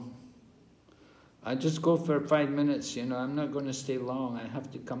go. I just go for 5 minutes, you know. I'm not going to stay long. I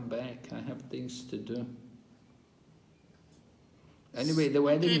have to come back. I have things to do. Anyway, the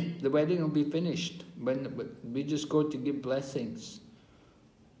wedding will be finished. When we just go to give blessings.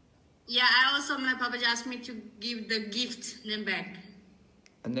 Yeah, my Papa asked me to give the gift, then back.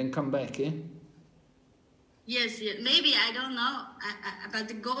 And then come back, eh? Yes, maybe, I don't know.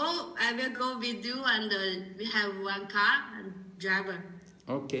 I will go with you, and we have one car and driver.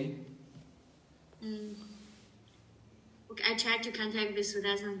 Okay. Okay, I try to contact with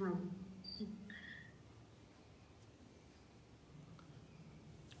Sudha Temple.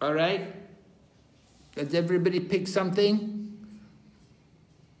 All right. Does everybody pick something?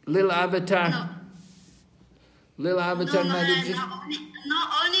 Little avatar. No. Little avatar meditation. No,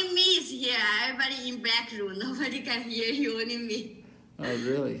 only me is here. Everybody in back room. Nobody can hear you, only me. Oh,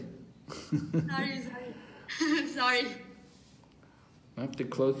 really? Sorry. Sorry. I have to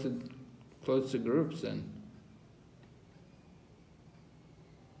close the groups then.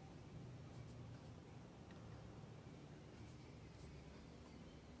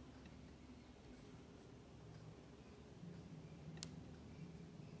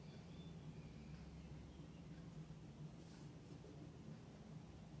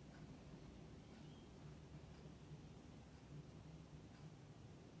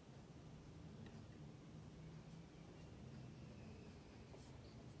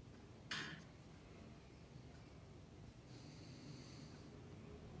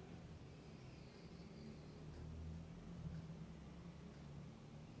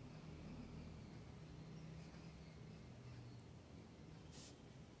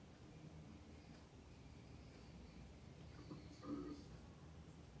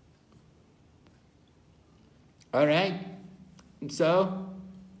 All right. So,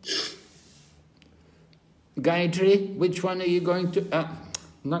 Gayatri, which one are you going to...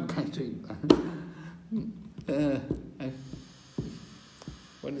 not Gayatri.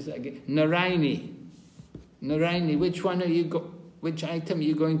 What is that again? Narayani. Narayani, which one are you which item are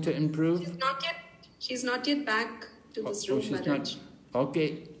you going to improve? She's not yet back to this room, she's Maharaj. not.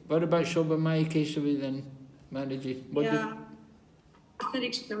 Okay. What about Shobhamaya Keshavi then, Maharaji?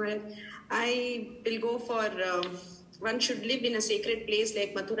 I will go for one should live in a sacred place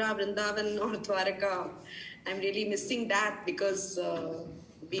like Mathura, Vrindavan or Dwaraka. I'm really missing that because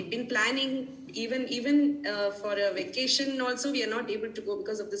we've been planning even for a vacation also. We are not able to go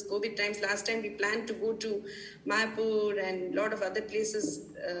because of this COVID times. Last time we planned to go to Mayapur and a lot of other places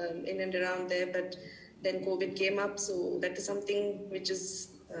in and around there, but then COVID came up. So that is something which is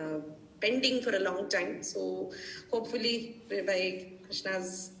pending for a long time. So hopefully by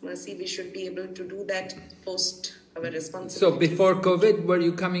Krishna's mercy, we should be able to do that post our responsibility. So before COVID, were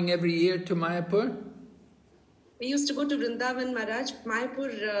you coming every year to Mayapur? We used to go to Vrindavan, Maharaj.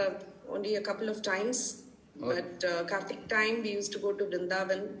 Mayapur only a couple of times. But Kartik time, we used to go to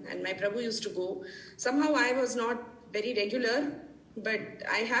Vrindavan and my Prabhu used to go. Somehow I was not very regular, but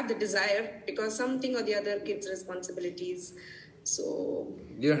I have the desire because something or the other kids' responsibilities. So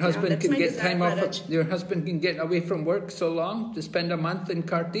your husband can get desire, time off. Maharaj. Your husband can get away from work so long to spend a month in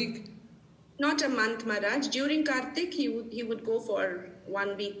Kartik? Not a month, Maharaj. During Kartik, he would go for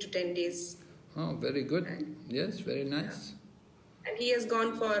 1 week to 10 days. Oh, very good. Yes, very nice. And he has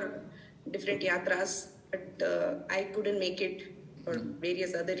gone for different yatras, but I couldn't make it for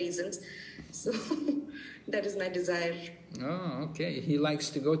various other reasons. So that is my desire. Oh, okay. He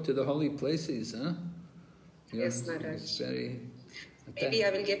likes to go to the holy places, huh? Yes, Maharaj. It's very... Maybe I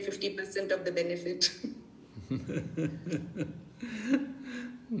will get 50% of the benefit.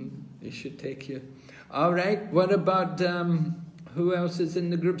 He should take you. All right. What about... who else is in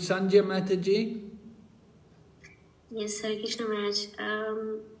the group? Sanjay Mataji? Yes, Hare Krishna Maharaj.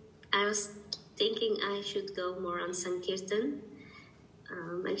 I was thinking I should go more on Sankirtan.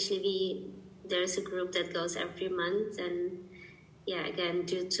 Actually, there's a group that goes every month, and yeah, again,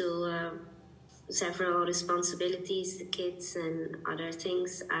 due to several responsibilities, the kids and other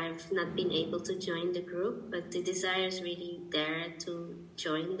things, I've not been able to join the group, but the desire is really there to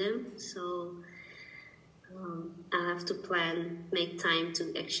join them. So I'll have to make time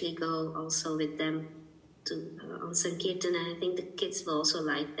to actually go also with them to on Sankirtan, and I think the kids will also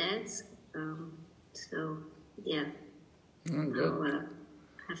like that. So yeah, I'll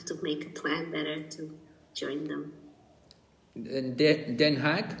have to make a plan better to join them. In Den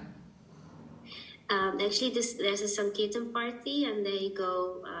Haag? Actually, there's a Sankirtan party, and they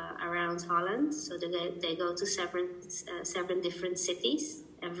go around Holland. So they go to seven different cities.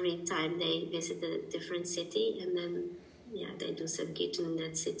 Every time they visit a different city, and then they do Sankirtan in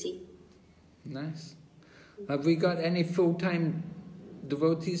that city. Nice. Have we got any full-time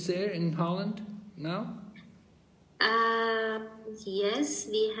devotees there in Holland now? Yes,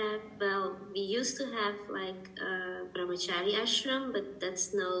 we have. Well, we used to have like brahmachari ashram, but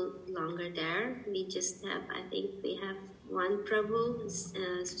that's no longer there. We just have. I think we have one Prabhu,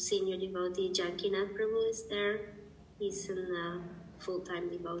 senior devotee. Jankinath Prabhu is there. He's a full-time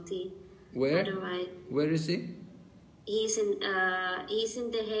devotee. Where? Otherwise, where is he? He's in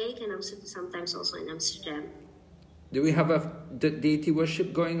The Hague and sometimes also in Amsterdam. Do we have a deity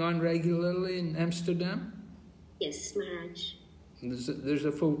worship going on regularly in Amsterdam? Yes, Maharaj. There's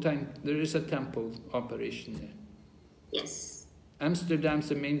a full-time, there is a temple operation there. Yes. Amsterdam's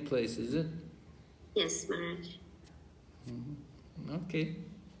the main place, is it? Yes, Maharaj. Mm-hmm. Okay.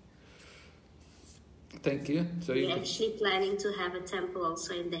 Thank you. So we're actually planning to have a temple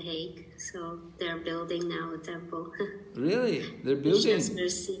also in The Hague. So they're building now a temple. Really? They're building?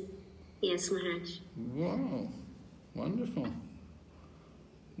 Mercy. Yes, Maharaj. Wow. Wonderful.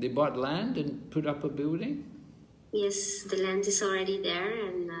 They bought land and put up a building? Yes, the land is already there,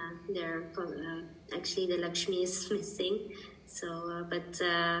 and they're actually the Lakshmi is missing. So, but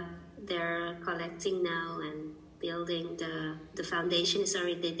they're collecting now and building. The foundation is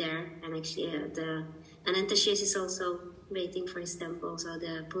already there, and actually the Anantashis is also waiting for his temple. So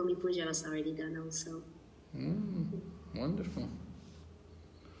the Bhumi Puja was already done also. Wonderful.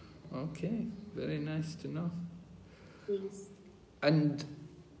 Okay, very nice to know. Yes. And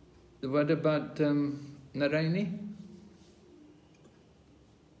what about Narayani?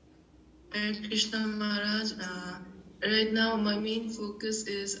 Krishna Maharaj, right now my main focus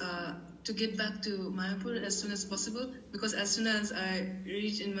is to get back to Mayapur as soon as possible, because as soon as I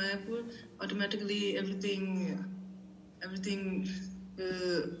reach in Mayapur, automatically everything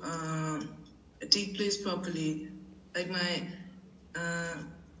take place properly. Like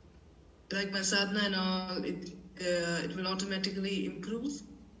my sadhana and all, it will automatically improve.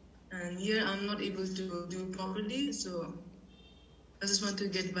 And here I'm not able to do it properly, so I just want to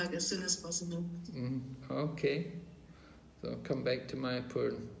get back as soon as possible. Okay. So come back to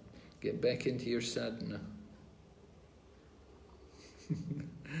Mayapur, get back into your sadhana.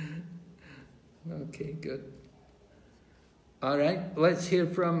 Okay, good. All right, let's hear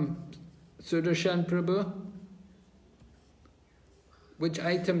from Sudarshan Prabhu. Which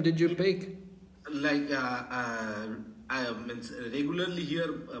item did you pick? Like I regularly hear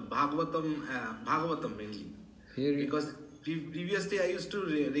Bhagavatam mainly. Because previously I used to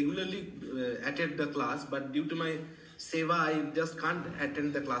regularly attend the class, but due to my seva, I just can't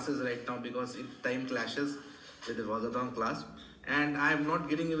attend the classes right now because time clashes with the Bhagavatam class, and I am not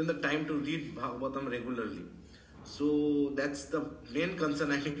getting even the time to read Bhagavatam regularly. So that's the main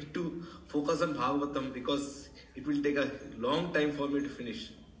concern. I need to focus on Bhagavatam because it will take a long time for me to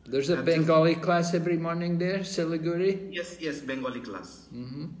finish. There's a Bengali class every morning there, Siliguri? Yes, Bengali class.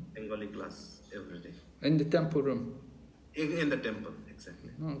 Bengali class every day. In the temple room? In the temple,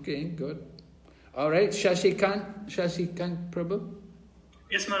 exactly. Okay, good. All right, Shashikant Prabhu?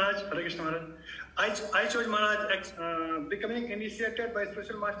 Yes, Maharaj, Hare Krishna Maharaj. I chose Maharaj becoming initiated by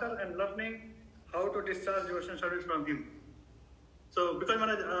spiritual master and learning how to discharge devotion service from him. So, because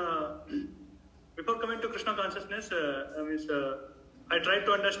Maharaj, before coming to Krishna consciousness, I tried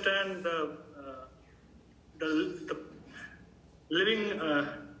to understand the living,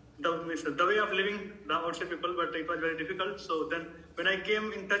 the way of living the outside people, but it was very difficult. So then, when I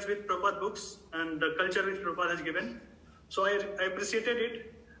came in touch with Prabhupada books and the culture which Prabhupada has given, so I appreciated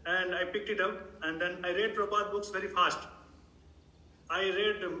it and I picked it up, and then I read Prabhupada books very fast. I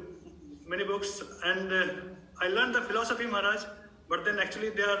read many books and I learned the philosophy, Maharaj, but then actually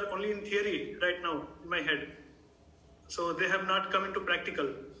they are only in theory right now in my head. So they have not come into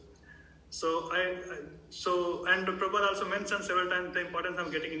practical. So and Prabhupada also mentioned several times the importance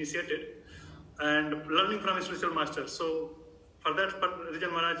of getting initiated and learning from a spiritual master. So for that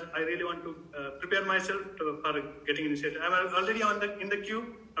reason, Maharaj, I really want to prepare myself for getting initiated. I'm already in the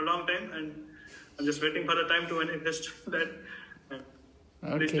queue a long time, and I'm just waiting for the time to invest that.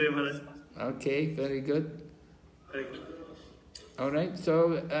 Please pray, Maharaj. Okay, very good. Very good. All right,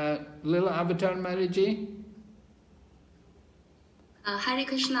 so Lila Avatar Maharaji. Hare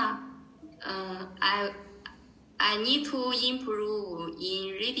Krishna. I need to improve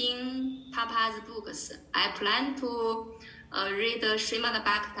in reading Papa's books. I plan to read Srimad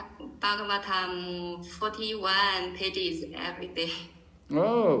Bhagavatam 41 pages every day.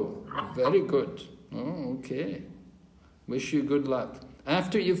 Oh, very good. Oh, okay. Wish you good luck.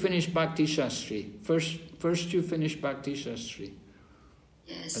 After you finish Bhakti Sastri. First you finish Bhakti Sastri.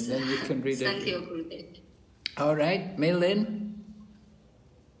 Yes. And then you can read it. Thank you, Gurudev. All right, Maylin.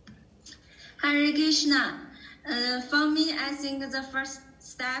 Hare Krishna. For me, I think the first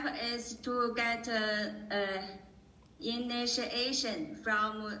step is to get initiation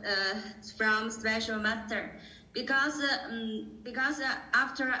from special master, because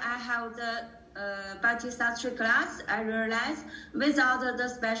after I have the Bhakti Sastri class, I realized without the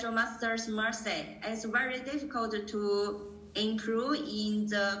special master's mercy, it's very difficult to improve in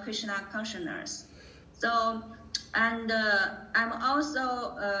the Krishna consciousness. So, and I'm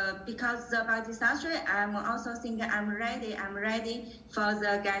also, because the Bhakti Sastri, I'm also thinking I'm ready for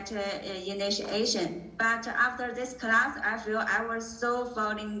the get initiation. But after this class, I feel I was so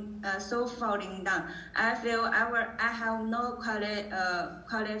falling down. I feel I have no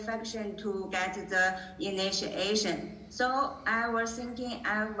qualification to get the initiation. So I was thinking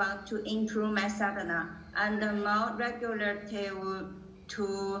I want to improve my sadhana and more regularly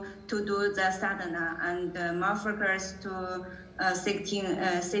to do the sadhana and more focus to sitting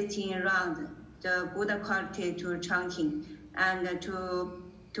around the good quality to chanting and to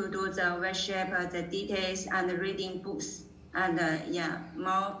do the worship, the details and reading books and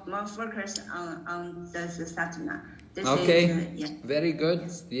more focus on the sadhana. This is, very good.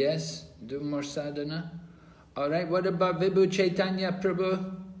 Yes, do more sadhana. All right. What about Vibhu Chaitanya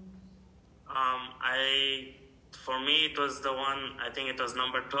Prabhu? For me, it was the one, I think it was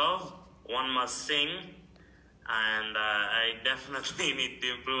number 12, one must sing, and I definitely need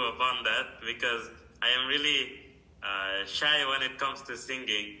to improve upon that because I am really shy when it comes to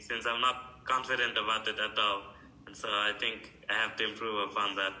singing since I'm not confident about it at all, and so I think I have to improve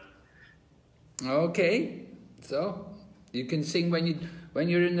upon that. Okay, so you can sing when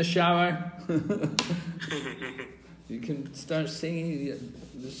you're in the shower. You can start singing.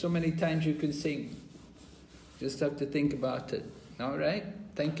 There's so many times you can sing. Just have to think about it. All right.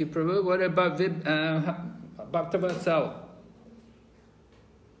 Thank you, Prabhu. What about Bhakti-vatsal?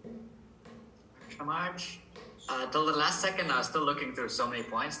 Shamarj, till the last second, I was still looking through so many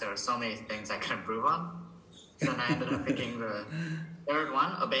points. There were so many things I could improve on. So then I ended up picking the third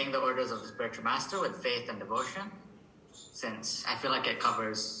one, obeying the orders of the spiritual master with faith and devotion, since I feel like it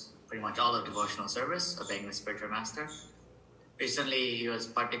covers pretty much all of devotional service, obeying the spiritual master. Recently,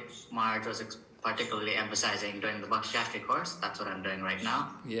 Marge was particularly emphasizing doing the Bhakti Shastri course. That's what I'm doing right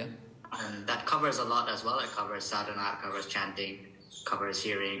now. Yeah. And that covers a lot as well. It covers sadhana, it covers chanting, covers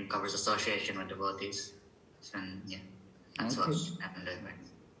hearing, covers association with devotees. And yeah, that's what I've been doing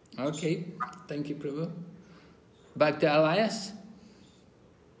right. Okay. Thank you, Prabhu. Back to Elias.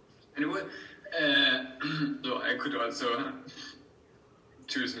 Anyway, so I could also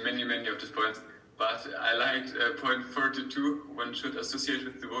choose many of these points, but I liked point 42, one should associate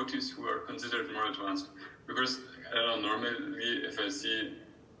with devotees who are considered more advanced. Because, I don't know, normally if I see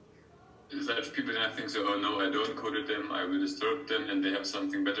such people, then I think so, oh no, I don't quote them, I will disturb them, and they have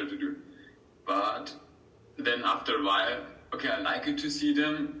something better to do. But then after a while, okay, I like it to see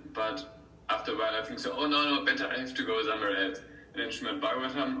them, but after a while I think so, oh no, better, I have to go somewhere else. And in Srimad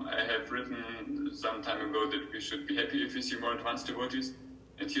Bhagavatam, I have written some time ago that we should be happy if we see more advanced devotees.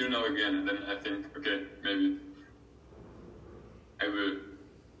 And here now again, and then I think, okay, maybe I will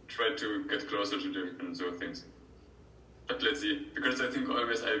try to get closer to them and so things. But let's see, because I think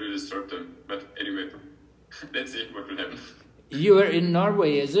always I will disturb them. But anyway, let's see what will happen. You are in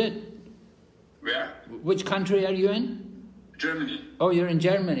Norway, is it? Where? Which country are you in? Germany. Oh, you're in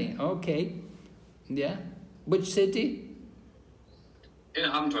Germany. Okay. Yeah. Which city? In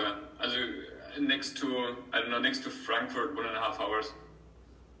Abenteuer. Also next to, I don't know, next to Frankfurt, 1.5 hours.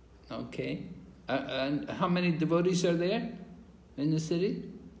 Okay. And how many devotees are there in the city?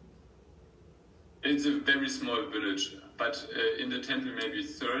 It's a very small village, but in the temple maybe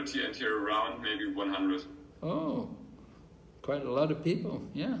 30 and here around maybe 100. Oh, quite a lot of people,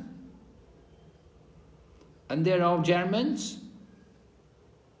 yeah. And they're all Germans?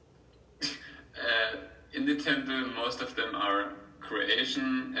 In the temple, most of them are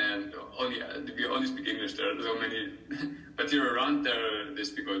Croatian, and we only speak English. There are so many, but here around there they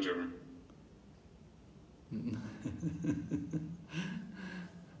speak all German.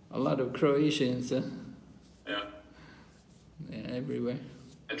 A lot of Croatians, huh? Yeah. Yeah, everywhere.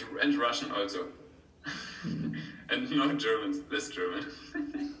 And Russian also. And no Germans, less German.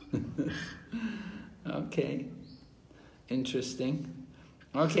 Okay. Interesting.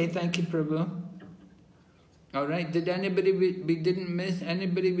 Okay, thank you, Prabhu. All right, did anybody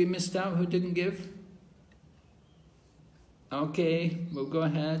we missed out who didn't give? Okay, we'll go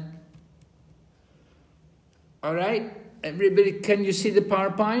ahead. All right, everybody, can you see the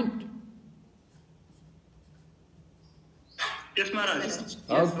PowerPoint? Yes, Maharaj. Yes,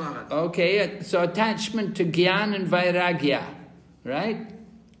 Maharaj. Okay, so attachment to Gyan and Vairagya, right?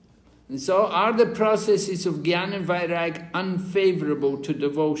 And so are the processes of Gyan and Vairag unfavorable to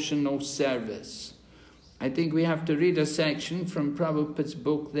devotional service? I think we have to read a section from Prabhupada's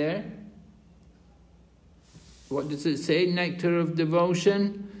book there. What does it say? Nectar of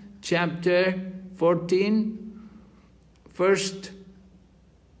Devotion, chapter 14, first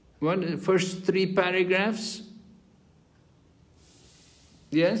 3 paragraphs.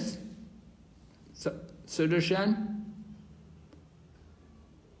 Yes? Sudarshan?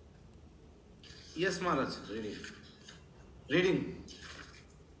 Yes, Maharaj. Reading.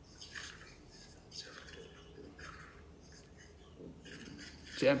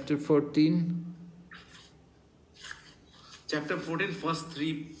 Chapter 14. Chapter 14, first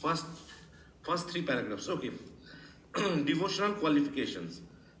three paragraphs. Okay. Devotional qualifications.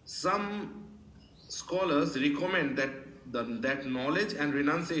 Some scholars recommend that knowledge and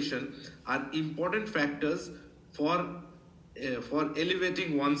renunciation are important factors for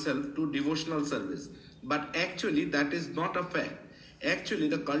elevating oneself to devotional service. But actually that is not a fact. Actually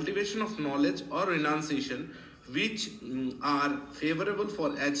the cultivation of knowledge or renunciation which are favorable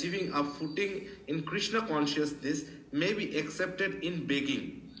for achieving a footing in Krishna consciousness may be accepted in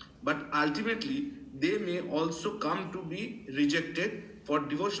begging. But ultimately they may also come to be rejected, for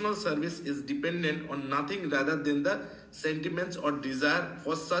devotional service is dependent on nothing rather than the sentiments or desire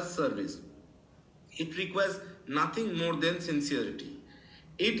for such service. It requires nothing more than sincerity.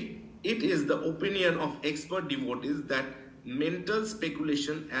 It is the opinion of expert devotees that mental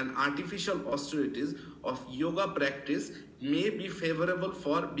speculation and artificial austerities of yoga practice may be favorable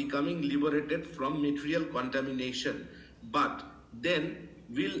for becoming liberated from material contamination, but they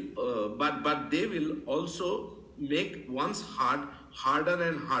will also make one's heart harder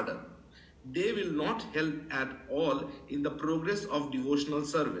and harder. they will not help at all in the progress of devotional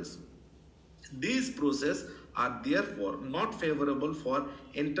service. These processes are therefore not favorable for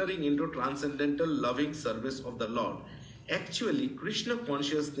entering into transcendental loving service of the Lord. Actually, Krishna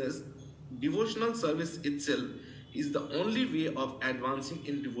consciousness, devotional service itself, is the only way of advancing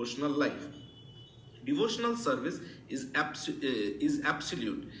in devotional life. Devotional service is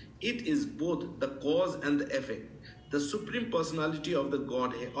absolute. It is both the cause and the effect. The Supreme Personality of the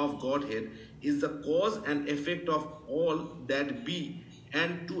Godhead is the cause and effect of all that be,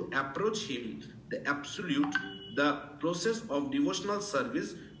 and to approach Him, the Absolute, the process of devotional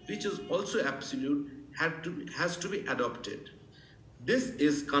service, which is also absolute, has to be adopted. This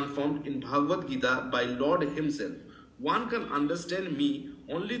is confirmed in Bhagavad Gita by Lord Himself. One can understand me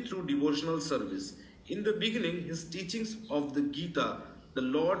only through devotional service. In the beginning, His teachings of the Gita, the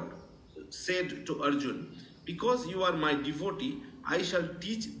Lord said to Arjuna, "Because you are my devotee, I shall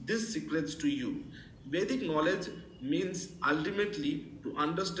teach these secrets to you." Vedic knowledge means ultimately to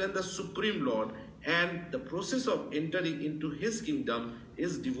understand the Supreme Lord, and the process of entering into His kingdom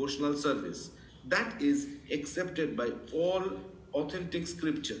is devotional service. That is accepted by all authentic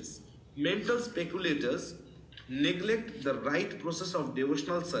scriptures. Mental speculators neglect the right process of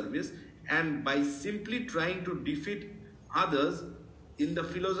devotional service, and by simply trying to defeat others in the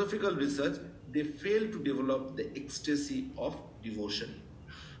philosophical research, they fail to develop the ecstasy of devotion.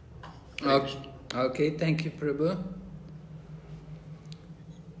 Okay, thank you, Prabhu.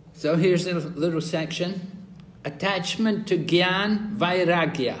 So here's a little section. Attachment to Gyan,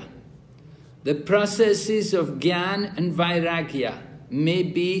 Vairagya. The processes of Gyan and Vairagya may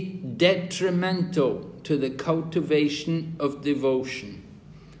be detrimental to the cultivation of devotion.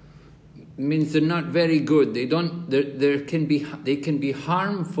 It means they're not very good. They can be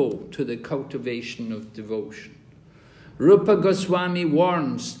harmful to the cultivation of devotion. Rupa Goswami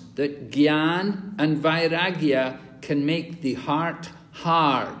warns that Gyan and Vairagya can make the heart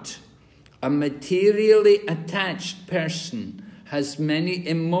hard. A materially attached person has many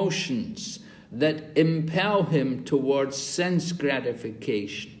emotions that impel him towards sense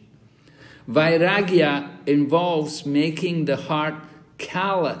gratification. Vairagya involves making the heart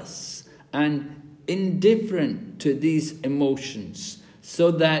callous and indifferent to these emotions,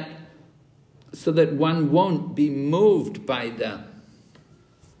 so that one won't be moved by them.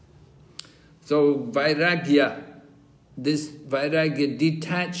 So Vairagya, this Vairagya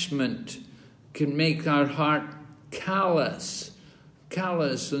detachment, can make our heart callous.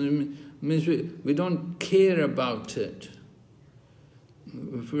 Callous means we don't care about it.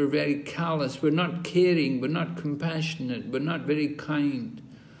 If we're very callous, we're not caring, we're not compassionate, we're not very kind.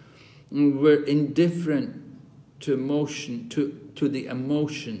 We're indifferent to emotion, to the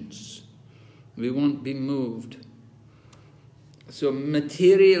emotions. We won't be moved. So a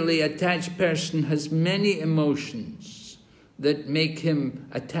materially attached person has many emotions that make him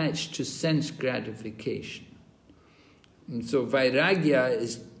attached to sense gratification. And so Vairagya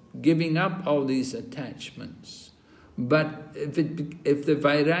is giving up all these attachments. But if the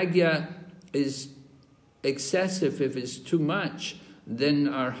Vairagya is excessive, if it's too much, then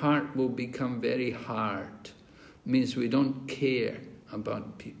our heart will become very hard. It means we don't care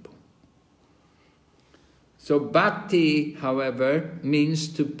about people. So Bhakti, however, means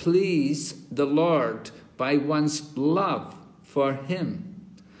to please the Lord by one's love for Him.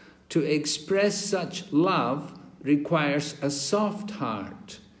 To express such love requires a soft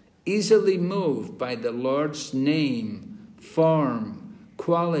heart, easily moved by the Lord's name, form,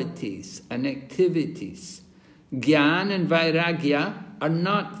 qualities, and activities. Gyan and Vairagya are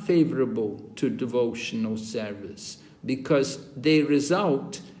not favorable to devotional service because they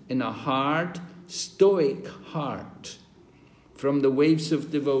result in a hard, stoic heart. From the Waves of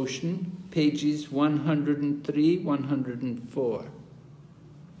Devotion, pages 103, 104.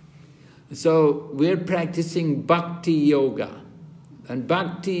 So we're practicing Bhakti Yoga. And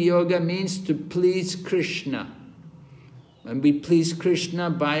Bhakti Yoga means to please Krishna. And we please Krishna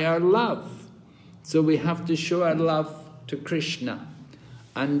by our love. So we have to show our love to Krishna.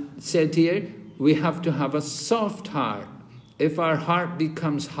 And said here, we have to have a soft heart. If our heart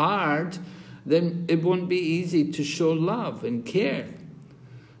becomes hard, then it won't be easy to show love and care.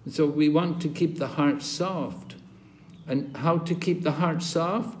 So we want to keep the heart soft. And how to keep the heart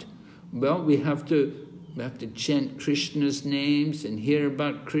soft? Well, we have to chant Krishna's names and hear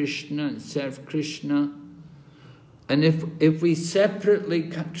about Krishna and serve Krishna. And if we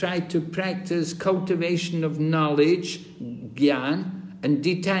separately try to practice cultivation of knowledge, Gyan, and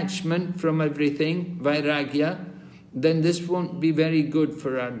detachment from everything, Vairagya, then this won't be very good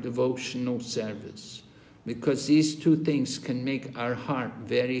for our devotional service. because these two things can make our heart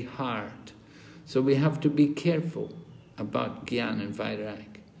very hard. So we have to be careful about Jnana and Vairag.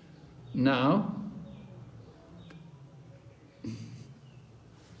 Now,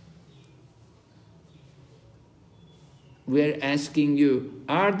 we're asking you,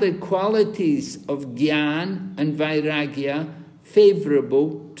 are the qualities of Jnana and Vairagya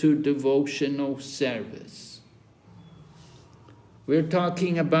favorable to devotional service? We're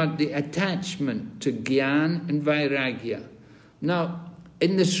talking about the attachment to Jnana and Vairagya. Now,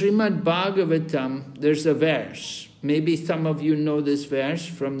 in the Srimad Bhagavatam, there's a verse. Maybe some of you know this verse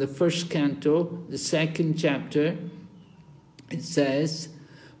from the first canto, the second chapter. It says,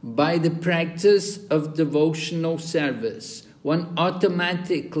 by the practice of devotional service, one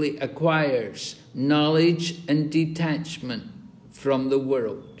automatically acquires knowledge and detachment from the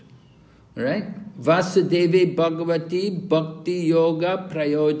world. Right? Vasudevi Bhagavati Bhakti Yoga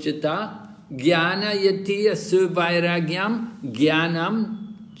Prayojita Jnana Yati Asu Vairagyam Jnanam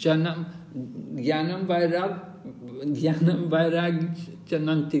Vairag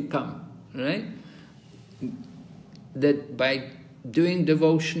Janantikam. Right? That by doing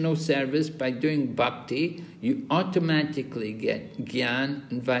devotional service, by doing bhakti, you automatically get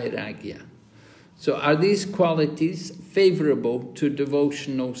Jnana and Vairagya. So are these qualities favorable to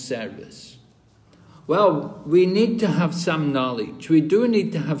devotional service? Well, we need to have some knowledge. We do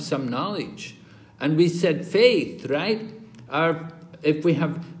need to have some knowledge. And we said faith, right? If we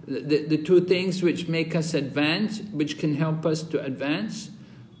have the two things which make us advance, which can help us to advance,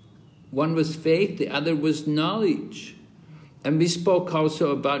 one was faith, the other was knowledge. And we spoke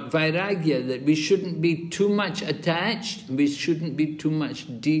also about Vairagya, that we shouldn't be too much attached, we shouldn't be too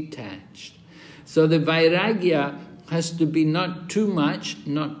much detached. So the Vairagya has to be not too much,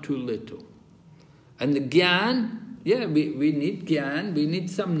 not too little. And the Jnana, yeah, we need Jnana, we need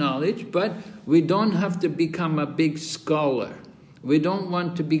some knowledge, but we don't have to become a big scholar. We don't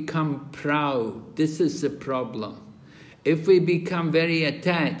want to become proud. This is the problem. If we become very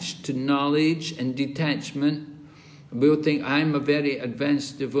attached to knowledge and detachment, we'll think, I'm a very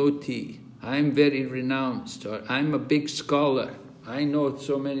advanced devotee, I'm very renounced, or I'm a big scholar, I know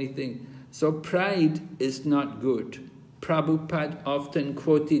so many things. So pride is not good. Prabhupada often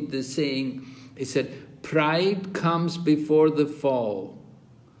quoted the saying, he said, pride comes before the fall.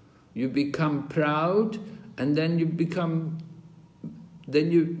 You become proud, and then you become,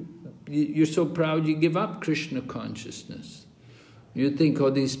 you're so proud you give up Krishna consciousness. You think,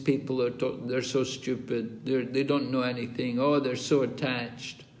 oh, these people they're so stupid, they don't know anything, oh, they're so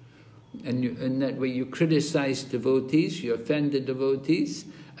attached. And in that way you criticize devotees, you offend the devotees,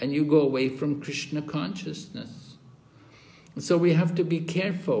 and you go away from Krishna consciousness. So we have to be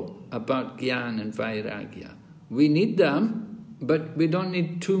careful about Jnana and Vairagya. We need them, but we don't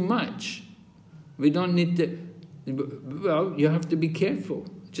need too much. We don't need to, well, you have to be careful.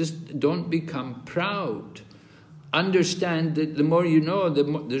 Just don't become proud. Understand that the more you know,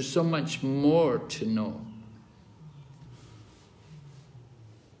 there's so much more to know.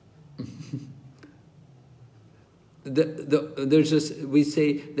 We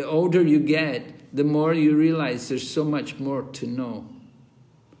say, the older you get, the more you realize there's so much more to know.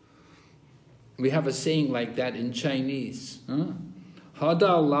 We have a saying like that in Chinese. Ha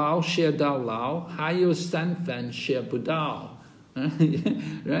dao lao, xie dao lao, hai you san fan xie bu dao.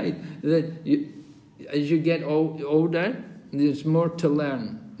 Right? As you get older, there's more to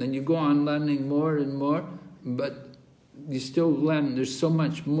learn. And you go on learning more and more, but you still learn. There's so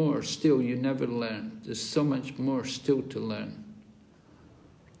much more still you never learn. There's so much more still to learn.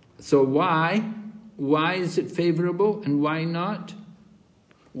 So why? Why is it favorable and why not?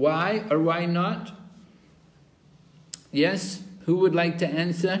 Why or why not? Yes? Who would like to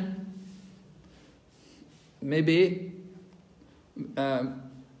answer? Maybe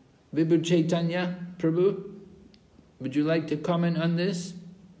Vibhu Chaitanya, Prabhu? Would you like to comment on this?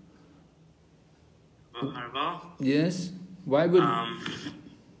 Yes? Why would...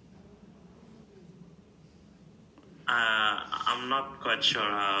 I'm not quite sure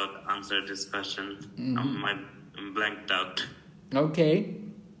how to answer this question. I'm blanked out. Okay.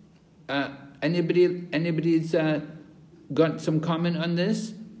 Anybody's got some comment on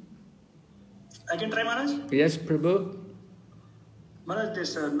this? I can try, Maharaj? Yes, Prabhu. Maharaj,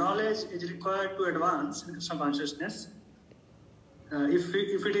 this knowledge is required to advance in Krishna consciousness. If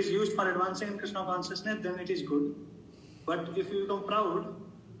it is used for advancing in Krishna consciousness, then it is good. But if you become proud,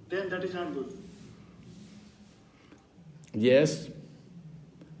 then that is not good. Yes.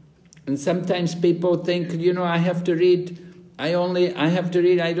 And sometimes people think, you know, I have to read, I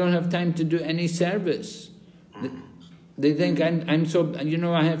don't have time to do any service. They think I'm so, you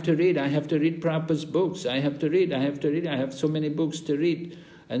know, I have to read Prabhupada's books, I have to read, I have so many books to read.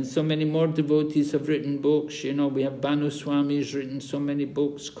 And so many more devotees have written books, you know, we have Bhanu Swami has written so many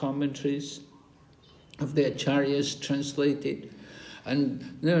books, commentaries of the Acharyas translated.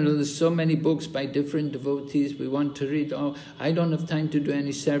 And you know, there's so many books by different devotees, we want to read all. I don't have time to do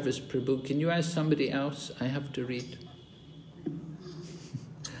any service, Prabhu. Can you ask somebody else? I have to read.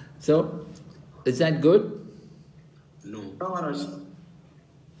 So, is that good? No.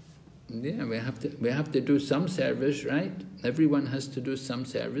 Yeah, we have to do some service, right? Everyone has to do some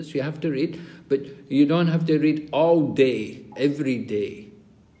service. You have to read, but you don't have to read all day, every day.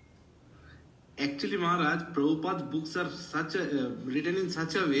 Actually, Maharaj, Prabhupada's books are written in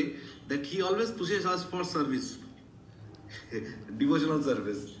such a way that he always pushes us for service, devotional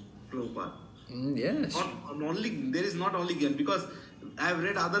service. Prabhupada. Yes. There is not only Gyan, because I have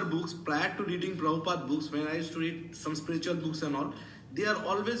read other books prior to reading Prabhupada books. When I used to read some spiritual books and all, they are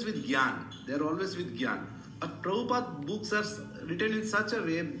always with Gyan. They are always with Gyan. But Prabhupada books are written in such a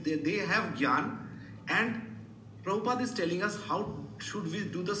way they have Gyan, and Prabhupada is telling us how should we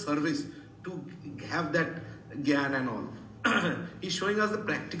do the service to have that Gyan and all. He's showing us the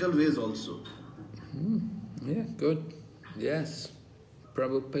practical ways also. Yeah, good. Yes.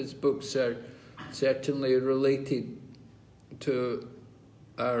 Prabhupada's books are certainly related to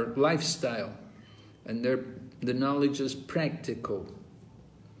our lifestyle, and the knowledge is practical.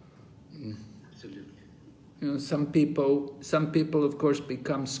 Absolutely. You know, some people of course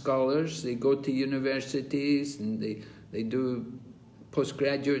become scholars. They go to universities and they do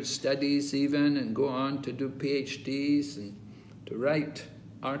postgraduate studies even, and go on to do PhDs and to write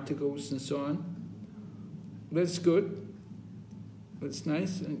articles and so on. That's good. That's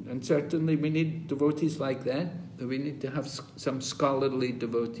nice, and certainly we need devotees like that. We need to have some scholarly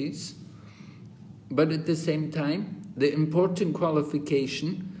devotees. But at the same time, the important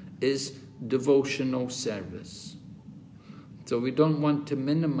qualification is devotional service. So we don't want to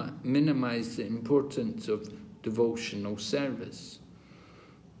minimize the importance of devotional service.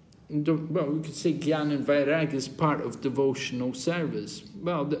 Well, we could say Jnana and Vairagya is part of devotional service.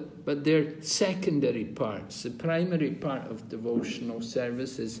 Well, but they're secondary parts. The primary part of devotional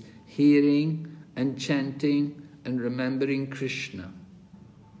service is hearing and chanting and remembering Krishna.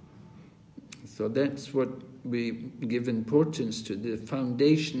 So that's what we give importance to. The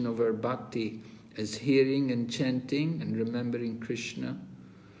foundation of our bhakti is hearing and chanting and remembering Krishna.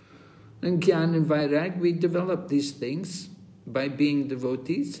 And Jnana and Vairagya, we develop these things by being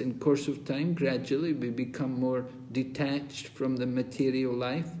devotees. In course of time, gradually we become more detached from the material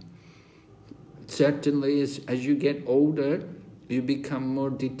life. Certainly as you get older, you become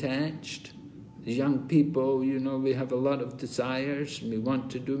more detached. Young people, you know, we have a lot of desires, we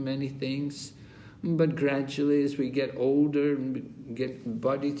want to do many things. But gradually as we get older and get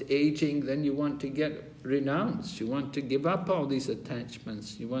bodies aging, then you want to get renounced. You want to give up all these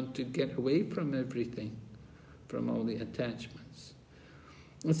attachments. You want to get away from everything, from all the attachments.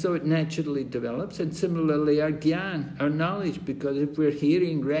 And so it naturally develops. And similarly our jnana, our knowledge, because if we're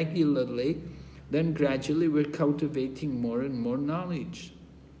hearing regularly, then gradually we're cultivating more and more knowledge.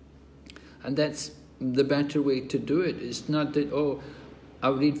 And that's the better way to do it. It's not that, oh,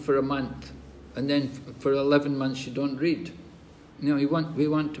 I'll read for a month, and then for 11 months you don't read. No, we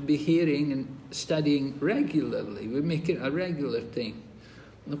want to be hearing and studying regularly. We make it a regular thing.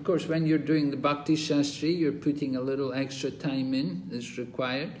 And of course, when you're doing the Bhakti Sastri, you're putting a little extra time in, is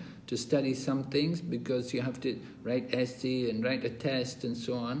required to study some things, because you have to write essay and write a test and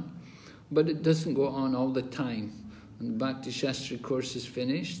so on. But it doesn't go on all the time. And the Bhakti Shastri course is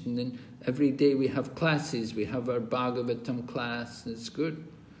finished, and then every day we have classes. We have our Bhagavatam class, and it's good.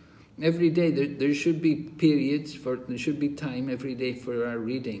 Every day there should be periods, there should be time every day for our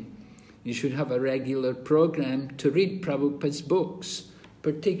reading. You should have a regular program to read Prabhupada's books,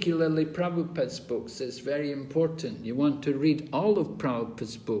 particularly Prabhupada's books. It's very important. You want to read all of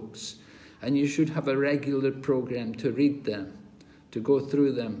Prabhupada's books, and you should have a regular program to read them, to go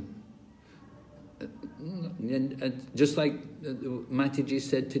through them. And just like Mataji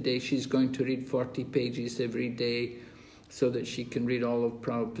said today, she's going to read 40 pages every day so that she can read all of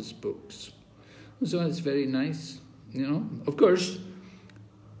Prabhupada's books. So that's very nice, you know. Of course,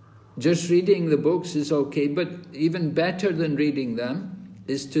 just reading the books is okay, but even better than reading them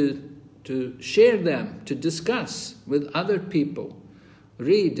is to share them, to discuss with other people.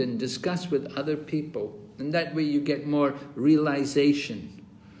 Read and discuss with other people, and that way you get more realization.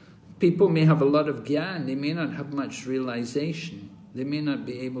 People may have a lot of jnana, they may not have much realization. They may not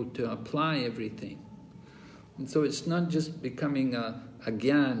be able to apply everything. And so it's not just becoming a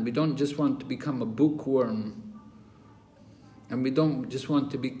jnana. We don't just want to become a bookworm. And we don't just want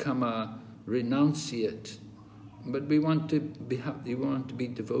to become a renunciate, but we want to be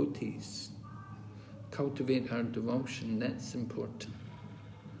devotees. Cultivate our devotion, that's important.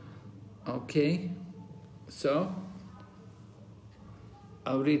 Okay, so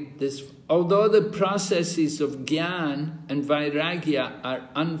I'll read this. Although the processes of Jnana and Vairagya are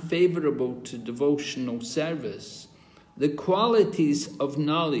unfavorable to devotional service, the qualities of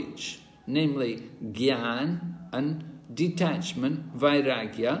knowledge, namely Jnana and detachment,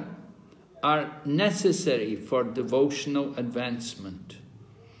 Vairagya, are necessary for devotional advancement.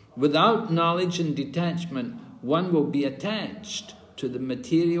 Without knowledge and detachment, one will be attached to the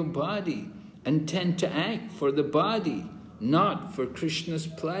material body and tend to act for the body, not for Krishna's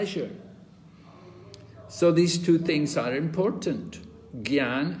pleasure. So these two things are important.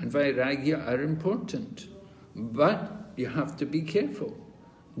 Jnana and Vairagya are important. But you have to be careful.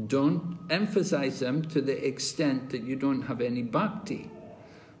 Don't emphasize them to the extent that you don't have any bhakti.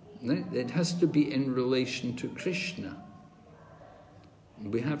 It has to be in relation to Krishna.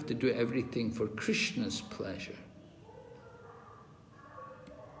 We have to do everything for Krishna's pleasure.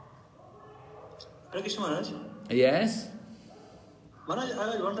 Hare Krishna Maharaj. Yes? Maharaj, I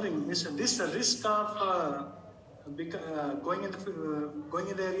was wondering, is this a risk of going in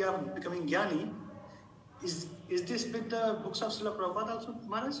the area of becoming jnani? Is this with the books of Srila Prabhupada also,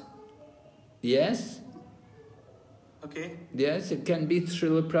 Maharaj? Yes. Okay. Yes, it can be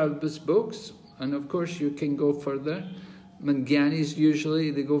Srila Prabhupada's books, and of course you can go further. Jnanis usually,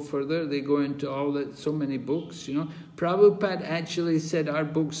 they go further, they go into so many books, you know. Prabhupada actually said our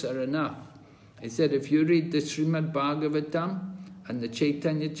books are enough. He said if you read the Srimad Bhagavatam and the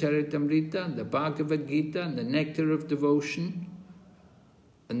Chaitanya Charitamrita and the Bhagavad Gita and the Nectar of Devotion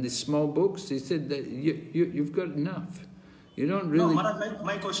and the small books, he said that you've got enough. You don't really... No, Maharaj,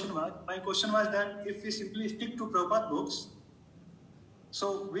 my question was that if we simply stick to Prabhupada books,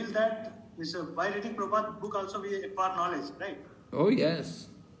 so will that, by reading Prabhupada book also we acquire knowledge, right? Oh yes,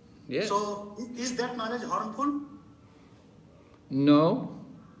 yes. So is that knowledge harmful? No,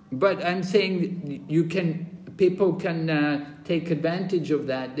 but I'm saying people can take advantage of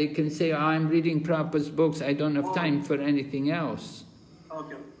that. They can say, oh, I'm reading Prabhupada's books, I don't have time for anything else.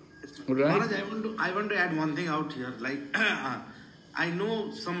 Okay. Right? Maharaj, I want to add one thing out here. Like, I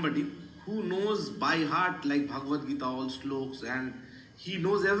know somebody who knows by heart, like Bhagavad Gita, all sloks, and he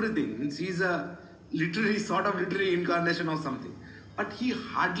knows everything. Means he's a literary incarnation of something. But he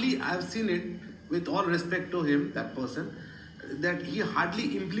hardly, I've seen it, with all respect to him, that person, that he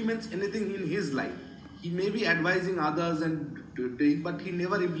hardly implements anything in his life. He may be advising others and doing, but he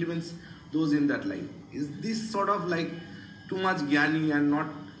never implements those in that life. Is this sort of like too much jnani and not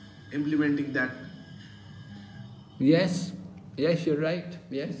implementing that? Yes, yes, you're right,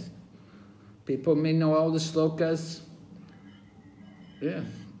 yes. People may know all the slokas, yeah,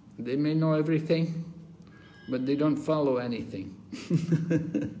 they may know everything, but they don't follow anything.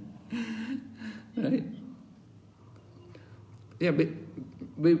 Right? Yeah, but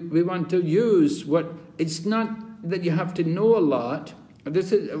we want to use what, it's not that you have to know a lot.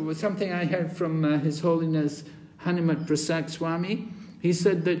 This is something I heard from His Holiness Hanumat Prasad Swami. He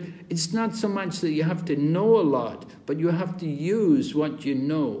said that it's not so much that you have to know a lot, but you have to use what you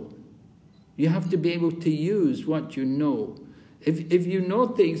know. You have to be able to use what you know. If you know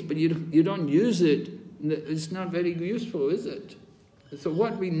things but you don't use it, it's not very useful, is it? So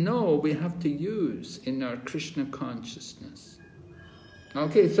what we know, we have to use in our Krishna consciousness.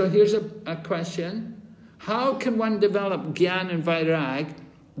 Okay, so here's a question. How can one develop Jnana and Vairag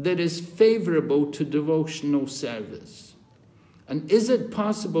that is favorable to devotional service? And is it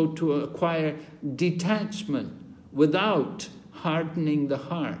possible to acquire detachment without hardening the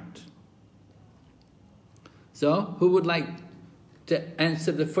heart? So, who would like to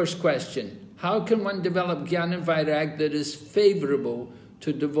answer the first question? How can one develop Jnana and Vairag that is favorable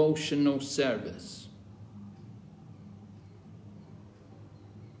to devotional service?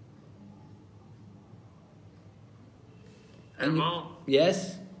 Well,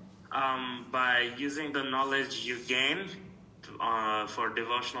 yes? By using the knowledge you gain for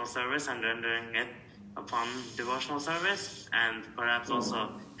devotional service and rendering it upon devotional service, and perhaps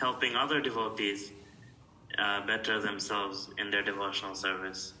also helping other devotees better themselves in their devotional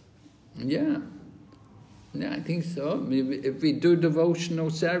service. Yeah, I think so. If we do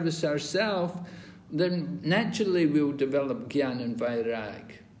devotional service ourselves, then naturally we'll develop Jnana and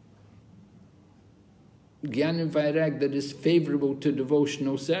Vairag. Jnana and Vairag that is favorable to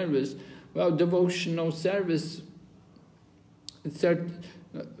devotional service. Well, devotional service, it's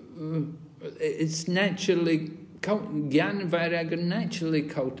naturally, Jnana and Vairag are naturally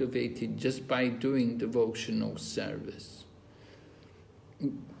cultivated just by doing devotional service.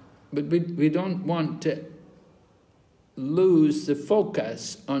 But we don't want to lose the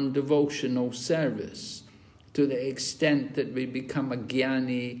focus on devotional service to the extent that we become a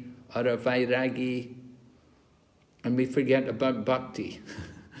jnani or a vairagi and we forget about bhakti.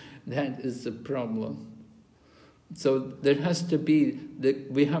 That is the problem. So there has to be,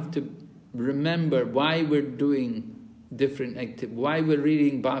 we have to remember why we're doing different activities, why we're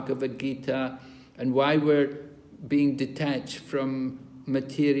reading Bhagavad Gita, and why we're being detached from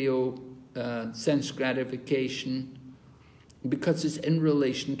material sense gratification, because it's in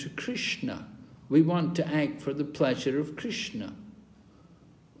relation to Krishna. We want to act for the pleasure of Krishna.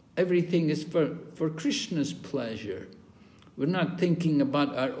 Everything is for Krishna's pleasure. We're not thinking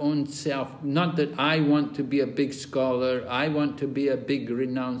about our own self, not that I want to be a big scholar, I want to be a big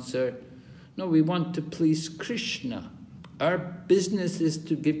renouncer. No, we want to please Krishna. Our business is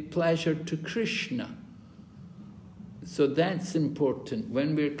to give pleasure to Krishna. So that's important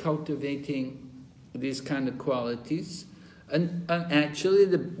when we're cultivating these kind of qualities. And actually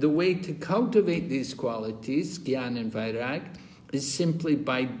the way to cultivate these qualities, Gyan and Vairag, is simply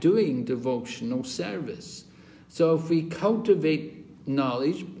by doing devotional service. So if we cultivate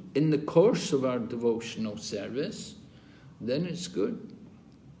knowledge in the course of our devotional service, then it's good.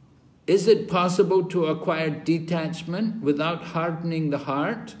 Is it possible to acquire detachment without hardening the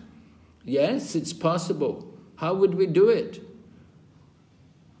heart? Yes, it's possible. How would we do it?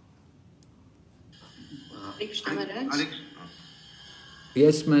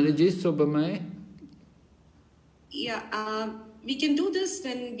 Yes, Maharaji, Sobhamai? Yeah, we can do this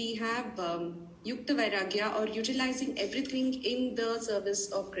when we have Yukta Vairagya, or utilizing everything in the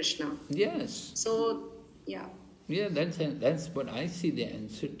service of Krishna. Yes. So, yeah. Yeah, that's what I see the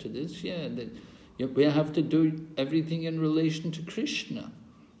answer to this. Yeah, that we have to do everything in relation to Krishna,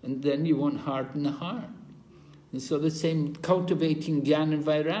 and then you won't harden the heart. And so the same, cultivating Gyan and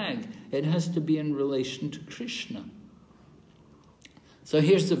Vairag, it has to be in relation to Krishna. So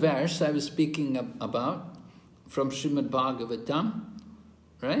here's the verse I was speaking about from Srimad Bhagavatam,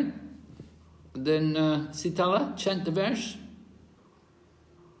 right? Then Sitala, chant the verse.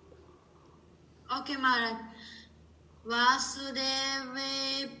 Okay, Maharaj.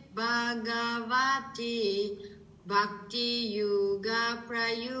 Vasudeva Bhagavati Bhakti Yuga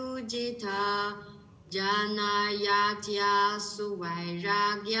Prayujita Janayatya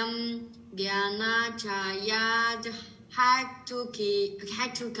Suvairagyam Gyanachayad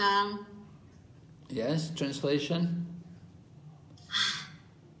Hatukam. Yes, translation.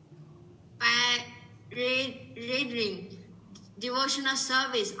 By rendering devotional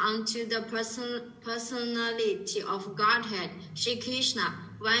service unto the personality of Godhead, Shri Krishna,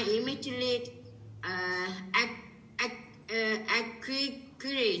 one immediately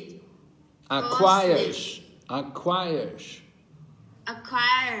acquires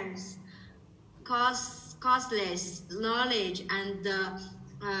causeless knowledge and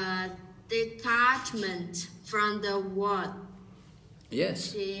detachment from the world.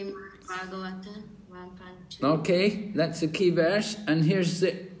 Yes. Okay, that's the key verse. And here's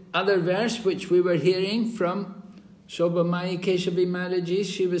the other verse which we were hearing from Shobhamai Keshavi Maharaji.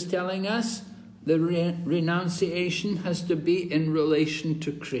 She was telling us the renunciation has to be in relation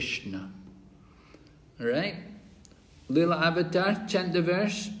to Krishna. Alright? Lila Avatar, chant the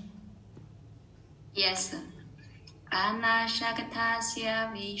verse. Yes.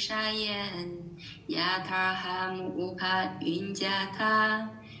 Anashakatasya vishayen yatarham upa yunjata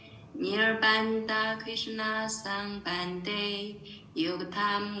nirbanda Krishna sambande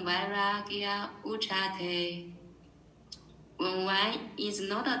yuktam vairagya uchate. When one is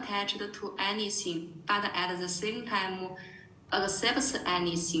not attached to anything, but at the same time accepts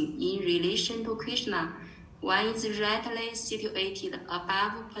anything in relation to Krishna, one is rightly situated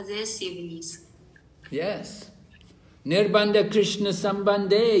above possessiveness. Yes. Nirbandha Krishna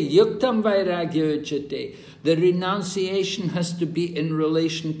sambande yuktam vairagya uchate. The renunciation has to be in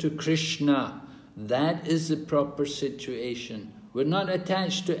relation to Krishna. That is the proper situation. We're not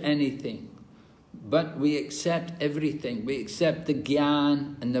attached to anything, but we accept everything. We accept the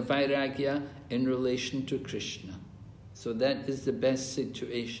Gyan and the Vairagya in relation to Krishna. So that is the best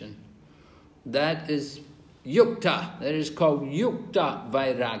situation. That is Yukta. That is called Yukta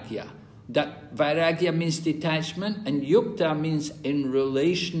Vairagya. That Vairagya means detachment, and Yukta means in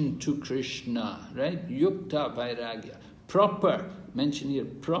relation to Krishna, right? Yukta Vairagya. Proper, mention here,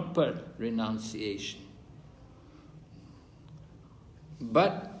 proper renunciation.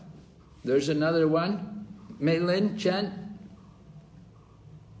 But there's another one. Meilin, chant.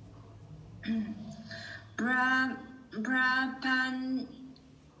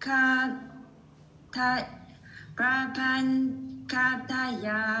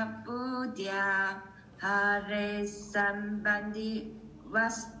 Kataya Buddhya Hare Sambandhi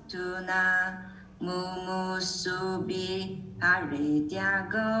Vastuna Mumusubi Hare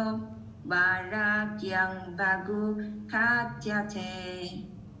Tyago Varakyang Bagu Katyate.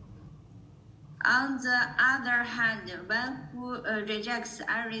 On the other hand, one who rejects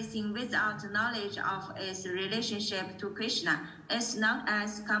everything without knowledge of its relationship to Krishna is not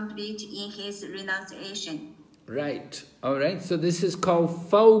as complete in his renunciation. Right. All right. So this is called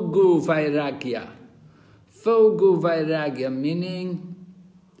Phalgu Vairagya. Phalgu Vairagya, meaning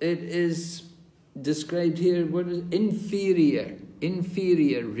it is described here, what is inferior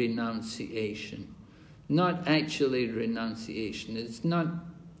renunciation. Not actually renunciation. It's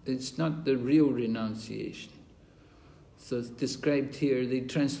not the real renunciation. So it's described here, they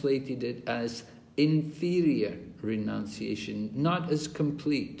translated it as inferior renunciation, not as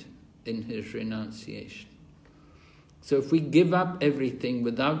complete in his renunciation. So if we give up everything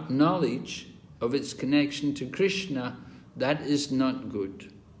without knowledge of its connection to Krishna, that is not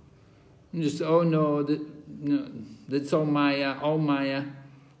good. Just, oh no, that's all Maya, all Maya.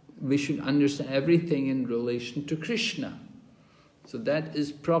 We should understand everything in relation to Krishna. So that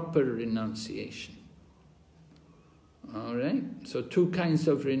is proper renunciation. All right? So two kinds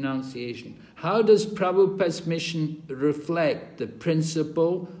of renunciation. How does Prabhupada's mission reflect the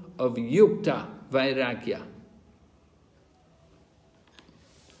principle of Yukta Vairagya?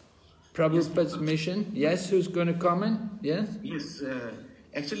 Prabhupada's mission? Yes, who's going to comment? Yes? Yes.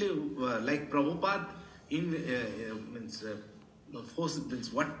 Actually, like Prabhupada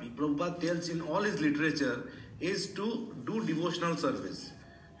what Prabhupada tells in all his literature is to do devotional service,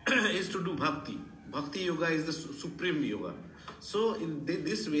 is to do bhakti. Bhakti yoga is the supreme yoga. So in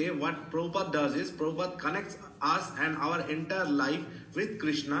this way, what Prabhupada does is, Prabhupada connects us and our entire life with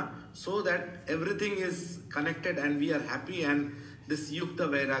Krishna so that everything is connected and we are happy, and this Yukta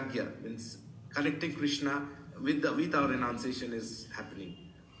Vairagya means connecting Krishna with our renunciation is happening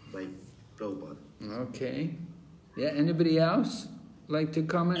by Prabhupada. Okay. Yeah, anybody else like to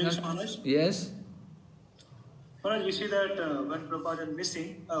comment? Yes? Well, you see that when Prabhupada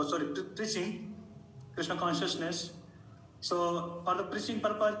is preaching Krishna consciousness, so for the preaching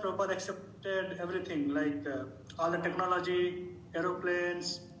purpose, Prabhupada accepted everything, like all the technology,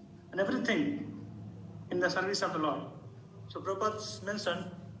 aeroplanes, and everything in the service of the Lord. So Prabhupada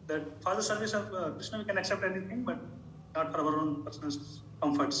mentioned that for the service of Krishna we can accept anything, but not for our own personal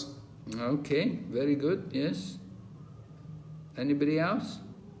comforts. Okay, very good, yes. Anybody else?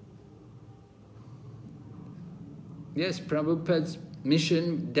 Yes, Prabhupada's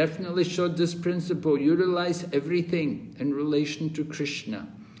mission definitely showed this principle. Utilize everything in relation to Krishna.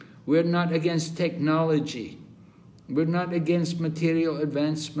 We're not against technology. We're not against material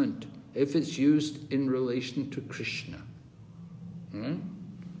advancement if it's used in relation to Krishna. Right?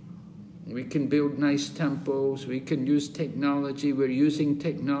 We can build nice temples, we can use technology, we're using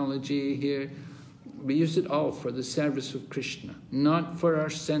technology here. We use it all for the service of Krishna, not for our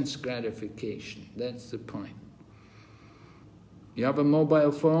sense gratification. That's the point. You have a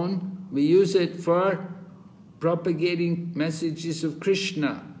mobile phone, we use it for propagating messages of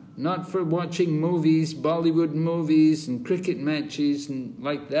Krishna, not for watching movies, Bollywood movies and cricket matches and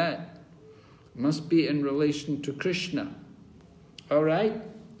like that. It must be in relation to Krishna. All right?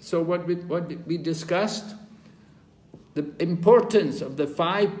 So what we discussed? The importance of the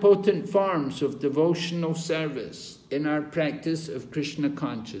 5 potent forms of devotional service in our practice of Krishna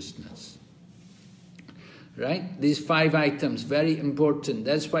consciousness. Right? These 5 items, very important.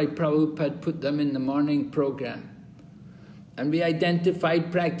 That's why Prabhupada put them in the morning program. And we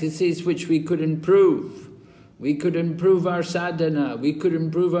identified practices which we could improve. We could improve our sadhana, we could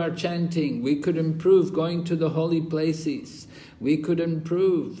improve our chanting, we could improve going to the holy places, we could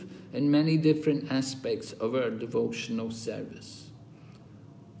improve in many different aspects of our devotional service.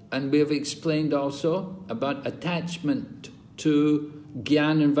 And we have explained also about attachment to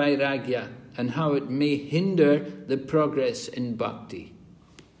Jnana and Vairagya and how it may hinder the progress in Bhakti.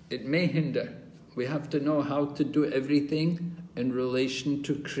 It may hinder. We have to know how to do everything in relation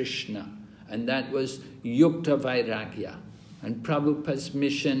to Krishna. And that was Yukta Vairagya. And Prabhupada's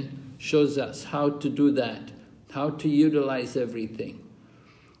mission shows us how to do that, how to utilize everything.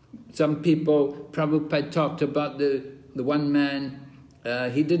 Some people, Prabhupada talked about the one man,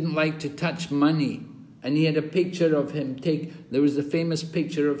 he didn't like to touch money. And he had a picture of him, there was a famous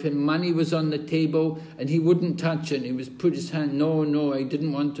picture of him, money was on the table and he wouldn't touch it. He was put his hand, no, I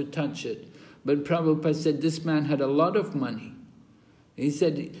didn't want to touch it. But Prabhupada said this man had a lot of money. He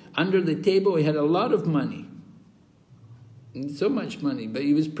said under the table he had a lot of money. So much money, but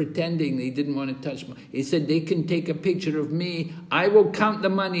he was pretending he didn't want to touch money. He said, they can take a picture of me, I will count the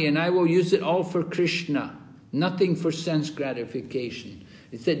money and I will use it all for Krishna, nothing for sense gratification.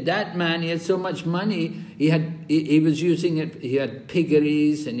 He said that man, he had so much money, he was using it, he had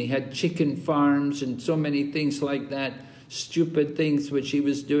piggeries and he had chicken farms and so many things like that, stupid things which he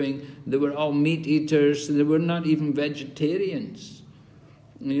was doing. They were all meat eaters, they were not even vegetarians.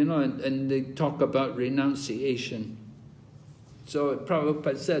 You know, and they talk about renunciation. So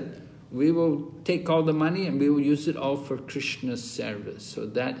Prabhupada said, we will take all the money and we will use it all for Krishna's service. So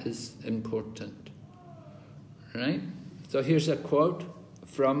that is important. Right? So here's a quote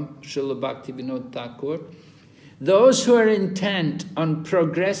from Srila Bhaktivinoda Thakur. Those who are intent on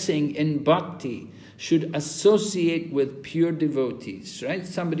progressing in bhakti should associate with pure devotees. Right?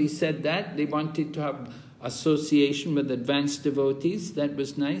 Somebody said that. They wanted to have association with advanced devotees. That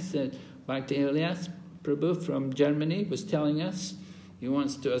was nice. Bhakti Elias Prabhu from Germany was telling us he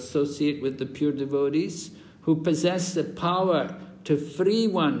wants to associate with the pure devotees who possess the power to free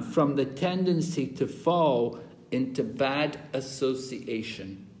one from the tendency to fall into bad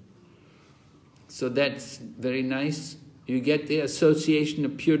association. So that's very nice. You get the association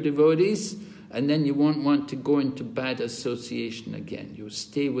of pure devotees and then you won't want to go into bad association again. You'll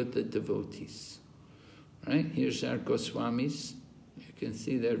stay with the devotees. Right? Here's our Goswamis. You can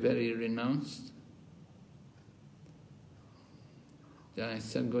see they're very renounced. Jai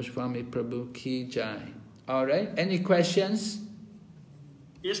San Goswami Prabhu Ki Jai. All right, any questions?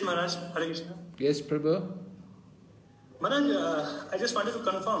 Yes, Maharaj. Hare Krishna. Yes, Prabhu. Maharaj, I just wanted to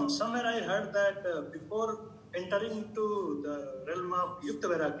confirm. Somewhere I heard that before entering into the realm of Yukta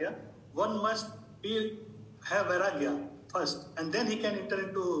Vairagya, one must have Vairagya first, and then he can enter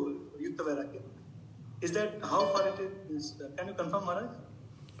into Yukta Vairagya. Is that how far it is? Can you confirm, Maharaj?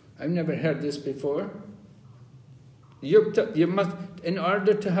 I've never heard this before. Yukta, you must, in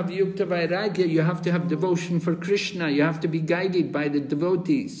order to have Yukta Vairagya, you have to have devotion for Krishna. You have to be guided by the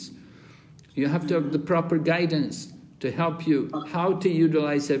devotees. You have to have the proper guidance to help you how to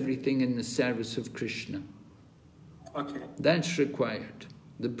utilize everything in the service of Krishna. Okay. That's required.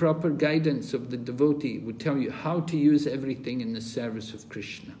 The proper guidance of the devotee will tell you how to use everything in the service of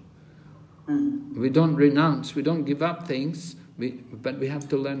Krishna. We don't renounce, we don't give up things, but we have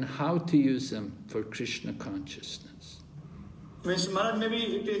to learn how to use them for Krishna consciousness. Mr. Maharaj, maybe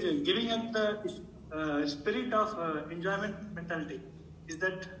it is giving up the spirit of enjoyment mentality. Is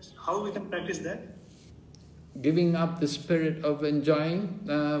that how we can practice that? Giving up the spirit of enjoying,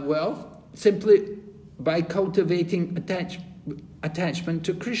 well, simply by cultivating attachment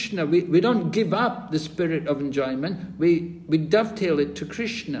to Krishna. We don't give up the spirit of enjoyment, we dovetail it to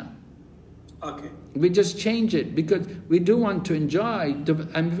Krishna. Okay. We just change it because we do want to enjoy,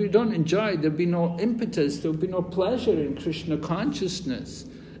 and if we don't enjoy, there'll be no impetus, there'll be no pleasure in Krishna consciousness.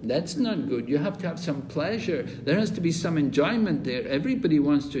 That's not good. You have to have some pleasure. There has to be some enjoyment there. Everybody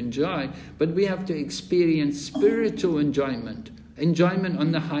wants to enjoy, but we have to experience spiritual enjoyment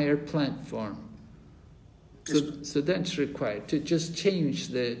on the higher platform. So that's required, to just change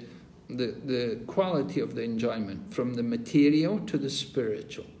the quality of the enjoyment from the material to the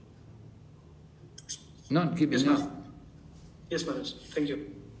spiritual. Not giving up. Yes, Maharaj. Thank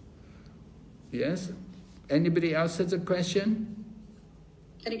you. Yes? Anybody else has a question?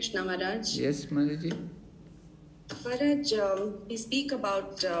 Hare Krishna, Maharaj. Yes, Maharaji. Maharaj, we speak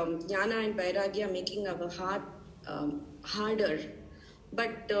about jnana and vairagya making our heart harder.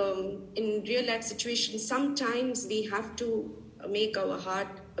 But in real life situations, sometimes we have to make our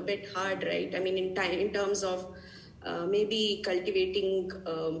heart a bit hard, right? I mean, in terms of maybe cultivating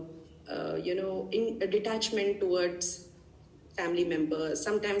in a detachment towards family members.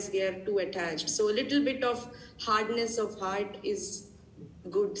 Sometimes we are too attached. So a little bit of hardness of heart is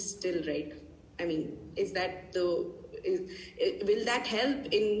good still, right? I mean, will that help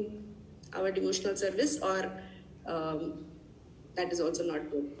in our devotional service, or that is also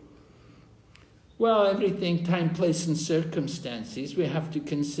not good? Well, everything, time, place and circumstances, we have to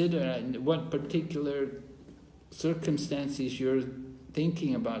consider what particular circumstances you're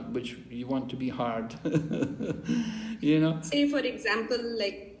thinking about, which you want to be hard. Say, for example,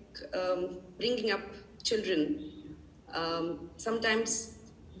 like bringing up children, sometimes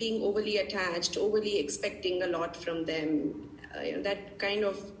being overly attached, overly expecting a lot from them, that kind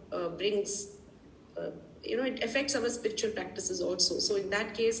of brings, it affects our spiritual practices also. So in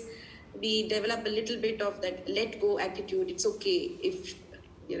that case, we develop a little bit of that let go attitude. It's okay if,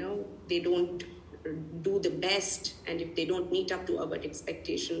 they don't do the best and if they don't meet up to our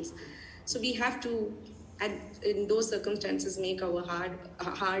expectations. So we have to, in those circumstances, make our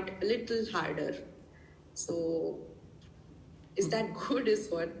heart a little harder. So Is that good is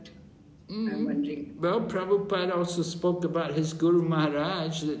what I'm wondering. Well, Prabhupada also spoke about his Guru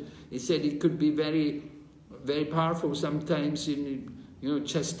Maharaj, that he said he could be very, very powerful sometimes,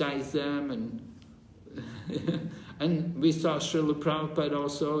 chastise them, and we saw Srila Prabhupada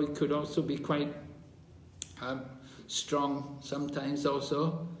also, he could also be quite strong sometimes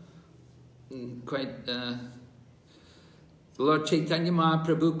also, quite... Lord Chaitanya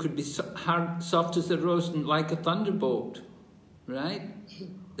Mahaprabhu could be hard, soft as a rose and like a thunderbolt, right?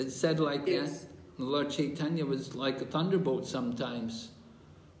 It's said like that. Lord Chaitanya was like a thunderbolt sometimes.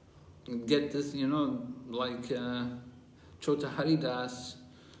 Get this, like Chota Haridas,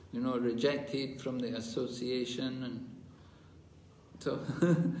 rejected from the association, and so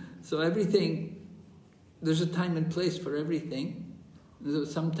so everything. There's a time and place for everything. So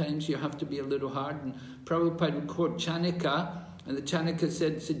sometimes you have to be a little hard. And Prabhupada would quote Chanaka, and the Chanaka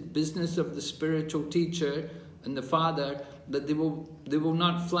said it's the business of the spiritual teacher and the father that they will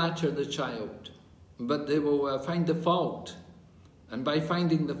not flatter the child, but they will find the fault. And by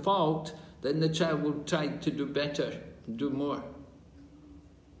finding the fault, then the child will try to do better, do more,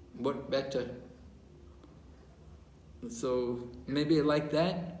 work better. So maybe like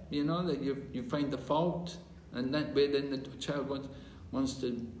that, that you find the fault, and that way then the child wants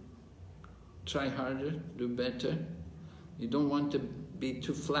to try harder, do better. You don't want to be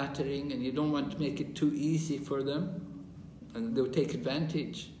too flattering, and you don't want to make it too easy for them, and they'll take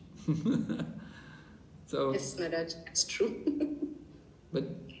advantage. So, yes, Maharaj, that's true.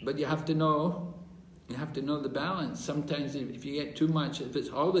 but you have to know the balance. Sometimes if you get too much, if it's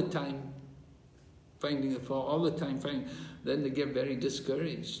all the time finding the fault, all the time then they get very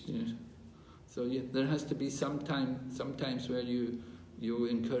discouraged. So there has to be sometimes where you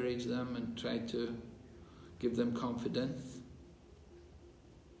encourage them and try to give them confidence.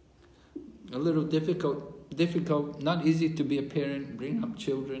 A little difficult, not easy to be a parent, bring up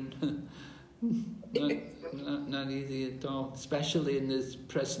children. not easy at all, especially in this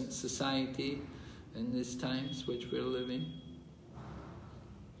present society, in these times which we're living.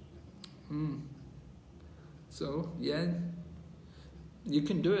 So, yeah, you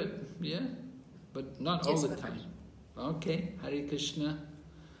can do it, yeah, but not all the time. Okay, Hare Krishna.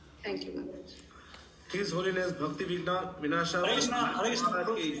 Thank you, Maharaj. His Holiness Bhakti Vighna, Vinasha. Hare Krishna, Hare Krishna.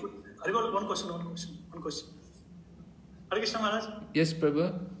 One question. Hare Krishna, Maharaj. Yes,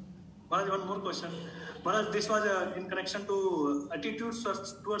 Prabhu. Maharaj, one more question. Maharaj, this was in connection to attitudes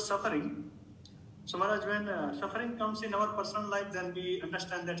towards suffering. So Maharaj, when suffering comes in our personal life, then we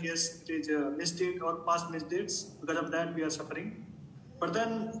understand that yes, it is a mistake or past misdeeds. Because of that, we are suffering. But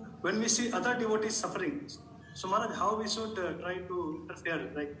then, when we see other devotees suffering, so Maharaj, how we should try to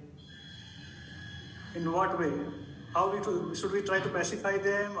interfere? Like, in what way? Should we try to pacify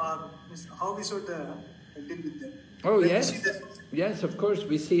them, or how we should deal with them? Oh, yes. Yes, of course,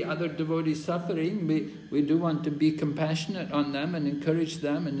 we see other devotees suffering. We do want to be compassionate on them and encourage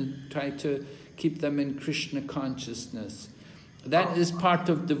them and try to keep them in Krishna consciousness. That is part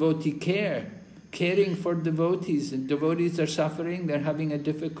of devotee care, caring for devotees. And devotees are suffering, they're having a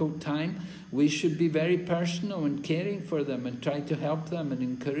difficult time. We should be very personal in caring for them and try to help them and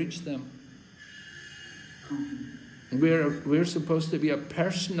encourage them. We're supposed to be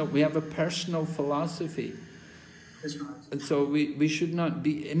we have a personal philosophy. And so we should not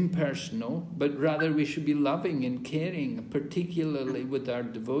be impersonal, but rather we should be loving and caring, particularly with our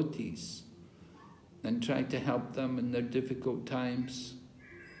devotees, and try to help them in their difficult times.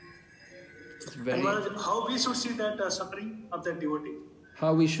 And how we should see that suffering of that devotee?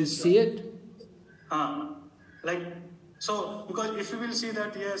 How we should see it? So, because if you will see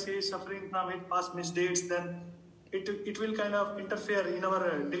that, yes, he is suffering from his past misdeeds, then it will kind of interfere in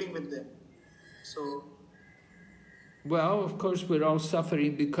our dealing with them. So, well, of course, we're all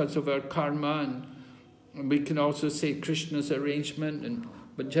suffering because of our karma, and we can also say Krishna's arrangement,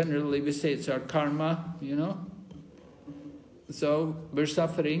 but generally we say it's our karma, So we're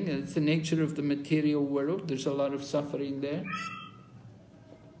suffering. It's the nature of the material world. There's a lot of suffering there.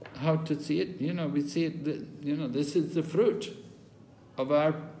 How to see it? We see it, this is the fruit of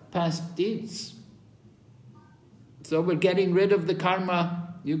our past deeds. So we're getting rid of the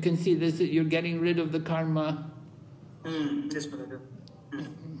karma. You can see this, you're getting rid of the karma. Yes, brother.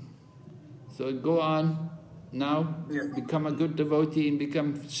 So go on now, become a good devotee and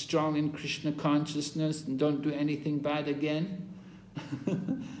become strong in Krishna consciousness and don't do anything bad again.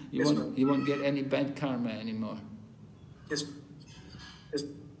 You won't get any bad karma anymore. Yes. Yes.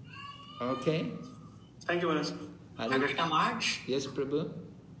 Okay. Thank you, Vinasa. Maharaj? Yes, Prabhu.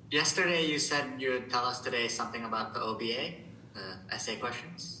 Yesterday you said you would tell us today something about the OBA. essay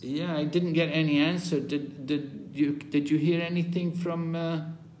questions. Yeah, I didn't get any answer. Did you hear anything from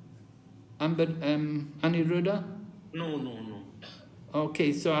Aniruddha? No.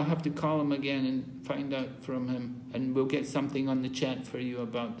 Okay, so I'll have to call him again and find out from him, and we'll get something on the chat for you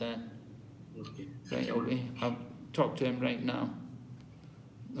about that. Okay. Right away. I'll talk to him right now.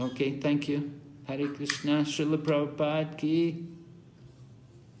 Okay, thank you. Hare Krishna, Srila Prabhupada ki